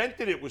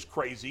presented it was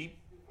crazy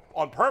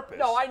on purpose.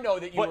 no, I know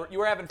that you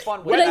were having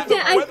fun with But Whether it.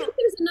 the I weather- think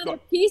there's another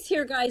Go. piece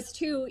here, guys,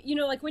 too.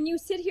 Like when you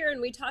sit here and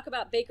we talk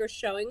about Baker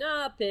showing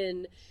up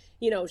and,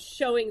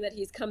 showing that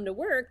he's come to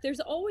work, there's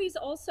always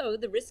also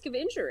the risk of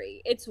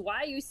injury. It's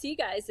why you see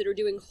guys that are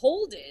doing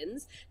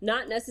hold-ins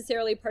not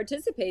necessarily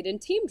participate in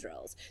team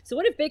drills. So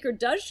what if Baker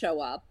does show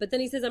up, but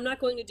then he says, I'm not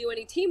going to do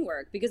any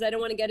teamwork because I don't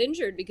want to get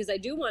injured because I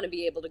do want to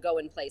be able to go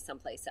and play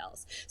someplace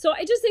else. So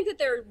I just think that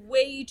there are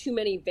way too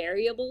many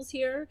variables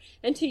here.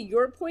 And to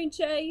your point,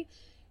 Jay,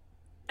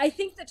 I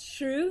think the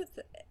truth,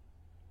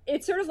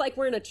 it's sort of like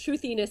we're in a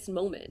truthiness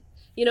moment.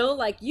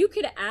 Like you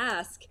could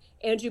ask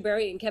Andrew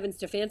Berry and Kevin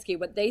Stefanski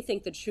what they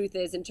think the truth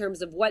is in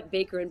terms of what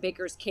Baker and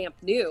Baker's camp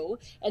knew.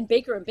 And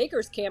Baker and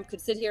Baker's camp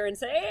could sit here and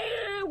say,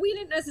 we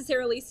didn't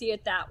necessarily see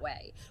it that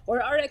way.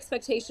 Or our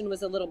expectation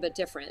was a little bit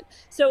different.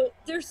 So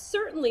there's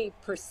certainly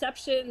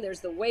perception. There's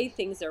the way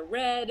things are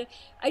read.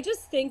 I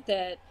just think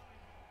that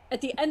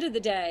at the end of the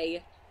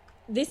day,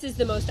 this is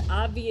the most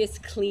obvious,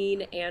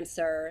 clean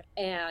answer.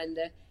 And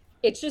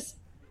it just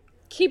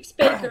keeps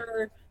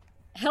Baker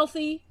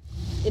healthy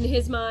in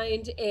his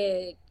mind.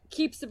 It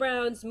keeps the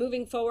Browns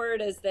moving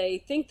forward as they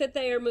think that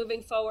they are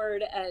moving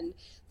forward. And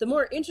the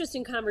more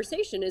interesting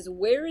conversation is,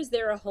 where is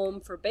there a home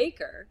for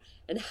Baker,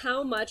 and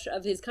how much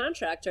of his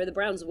contract are the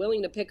Browns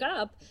willing to pick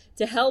up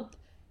to help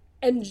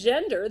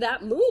engender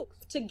that move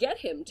to get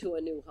him to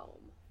a new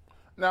home?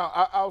 Now,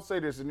 I'll say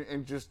this,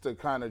 and just to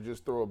kind of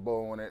just throw a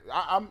bow on it.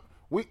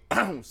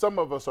 Some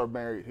of us are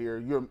married here.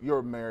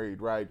 You're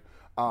married, right?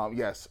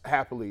 Yes,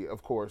 happily,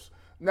 of course.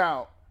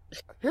 Now,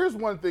 here's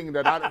one thing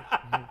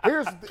that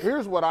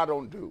here's what I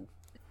don't do.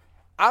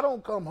 I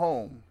don't come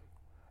home,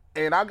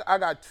 and I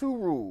got 2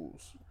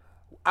 rules.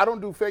 I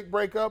don't do fake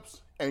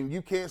breakups, and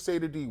you can't say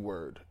the D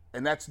word,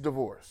 and that's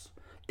divorce.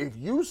 If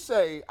you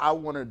say I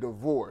want a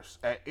divorce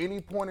at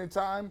any point in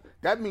time,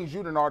 that means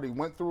you done already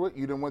went through it.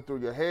 You done went through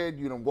your head.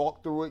 You done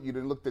walked through it. You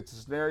done looked at the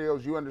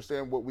scenarios. You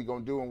understand what we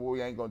gonna do and what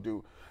we ain't gonna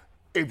do.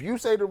 If you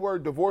say the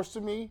word divorce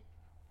to me,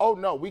 oh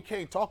no, we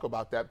can't talk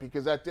about that,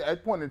 because at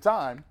that point in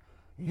time,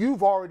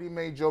 you've already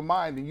made your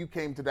mind and you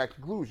came to that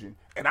conclusion.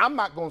 And I'm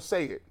not gonna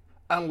say it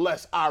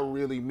unless I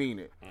really mean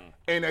it.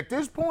 And at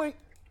this point,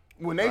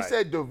 when they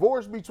said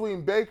divorce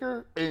between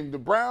Baker and the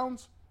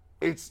Browns,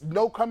 it's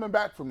no coming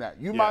back from that.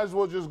 You might as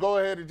well just go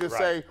ahead and just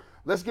say,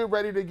 let's get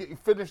ready to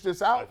finish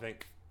this out. I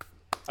think.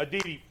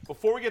 Aditi,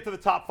 before we get to the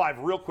top 5,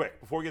 real quick,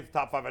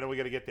 I know we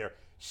got to get there.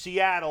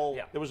 Seattle,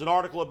 there was an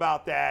article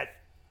about that.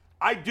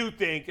 I do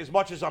think, as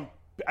much as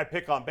I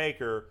pick on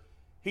Baker,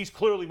 he's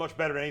clearly much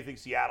better than anything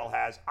Seattle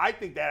has. I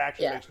think that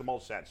actually makes the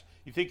most sense.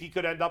 You think he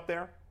could end up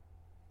there?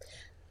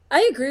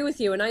 I agree with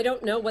you, and I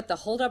don't know what the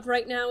holdup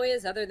right now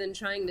is, other than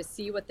trying to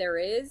see what there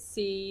is,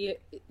 see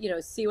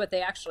what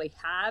they actually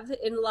have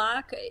in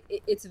lock.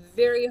 It's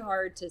very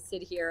hard to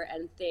sit here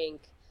and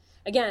think.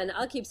 Again,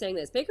 I'll keep saying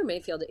this. Baker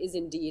Mayfield is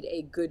indeed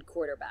a good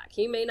quarterback.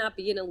 He may not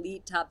be an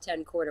elite top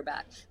 10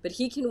 quarterback, but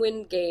he can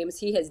win games.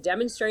 He has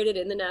demonstrated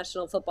in the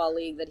National Football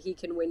League that he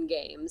can win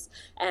games.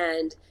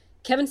 And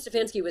Kevin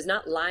Stefanski was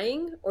not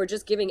lying or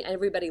just giving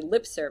everybody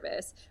lip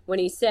service when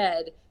he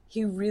said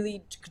he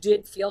really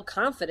did feel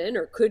confident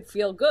or could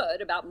feel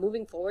good about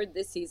moving forward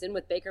this season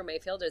with Baker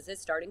Mayfield as his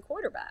starting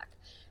quarterback.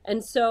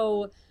 And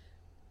so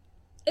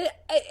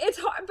it's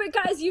hard, but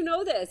guys, you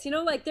know this,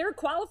 like there are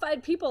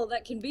qualified people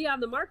that can be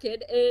on the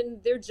market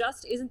and there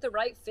just isn't the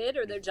right fit,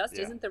 or there just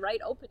isn't the right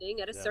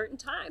opening at a certain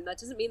time. That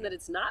doesn't mean that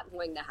it's not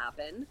going to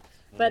happen.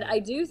 But I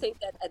do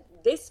think that at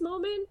this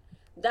moment,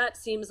 that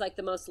seems like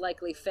the most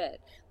likely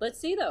fit. Let's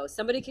see, though.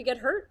 Somebody could get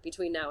hurt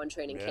between now and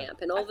training camp,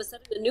 and all of a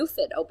sudden a new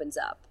fit opens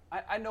up.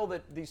 I know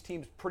that these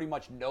teams pretty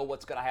much know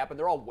what's going to happen.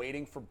 They're all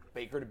waiting for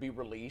Baker to be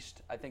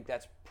released. I think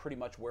that's pretty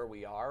much where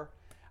we are.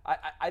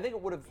 I think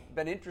it would have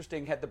been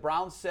interesting had the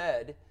Browns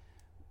said,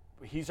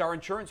 he's our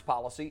insurance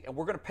policy, and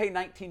we're going to pay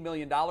 $19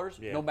 million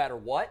no matter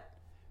what.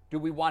 Do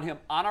we want him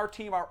on our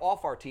team or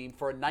off our team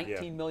for a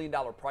 $19 million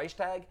price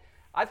tag?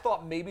 I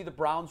thought maybe the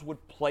Browns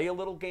would play a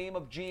little game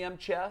of GM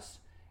chess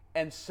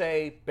and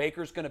say,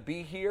 Baker's going to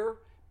be here.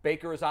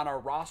 Baker is on our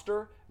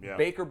roster. Yeah.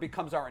 Baker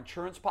becomes our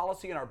insurance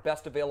policy and our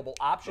best available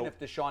option if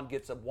Deshaun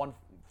gets a 1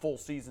 full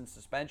season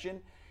suspension.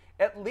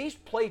 At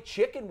least play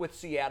chicken with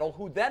Seattle,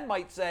 who then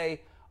might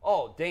say,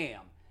 oh,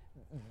 damn,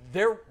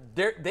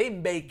 they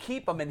may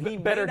keep him, and he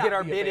better may not get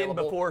our be bid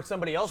available. in before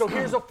somebody else. So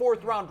here's a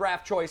 4th round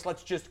draft choice.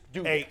 Let's just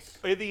do this.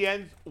 In the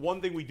end,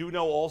 one thing we do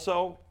know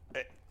also,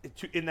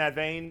 in that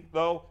vein,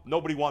 though,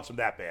 nobody wants him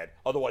that bad.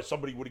 Otherwise,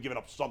 somebody would have given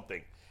up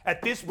something.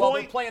 At this point, well,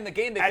 they're playing the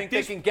game. They think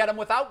they can get him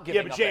without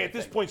giving up. Yeah, but Jay, anything. At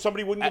this point,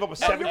 somebody wouldn't give up a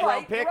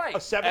 7th-round pick, a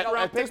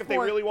 7th-round pick if they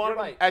really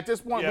wanted him. At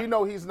this point, we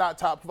know he's not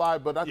top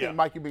 5, but I think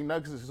Mikey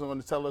McNuggets is going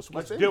to tell us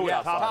what's Let's do it.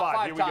 Top 5. Top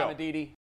 5 Here we time, go. Aditi.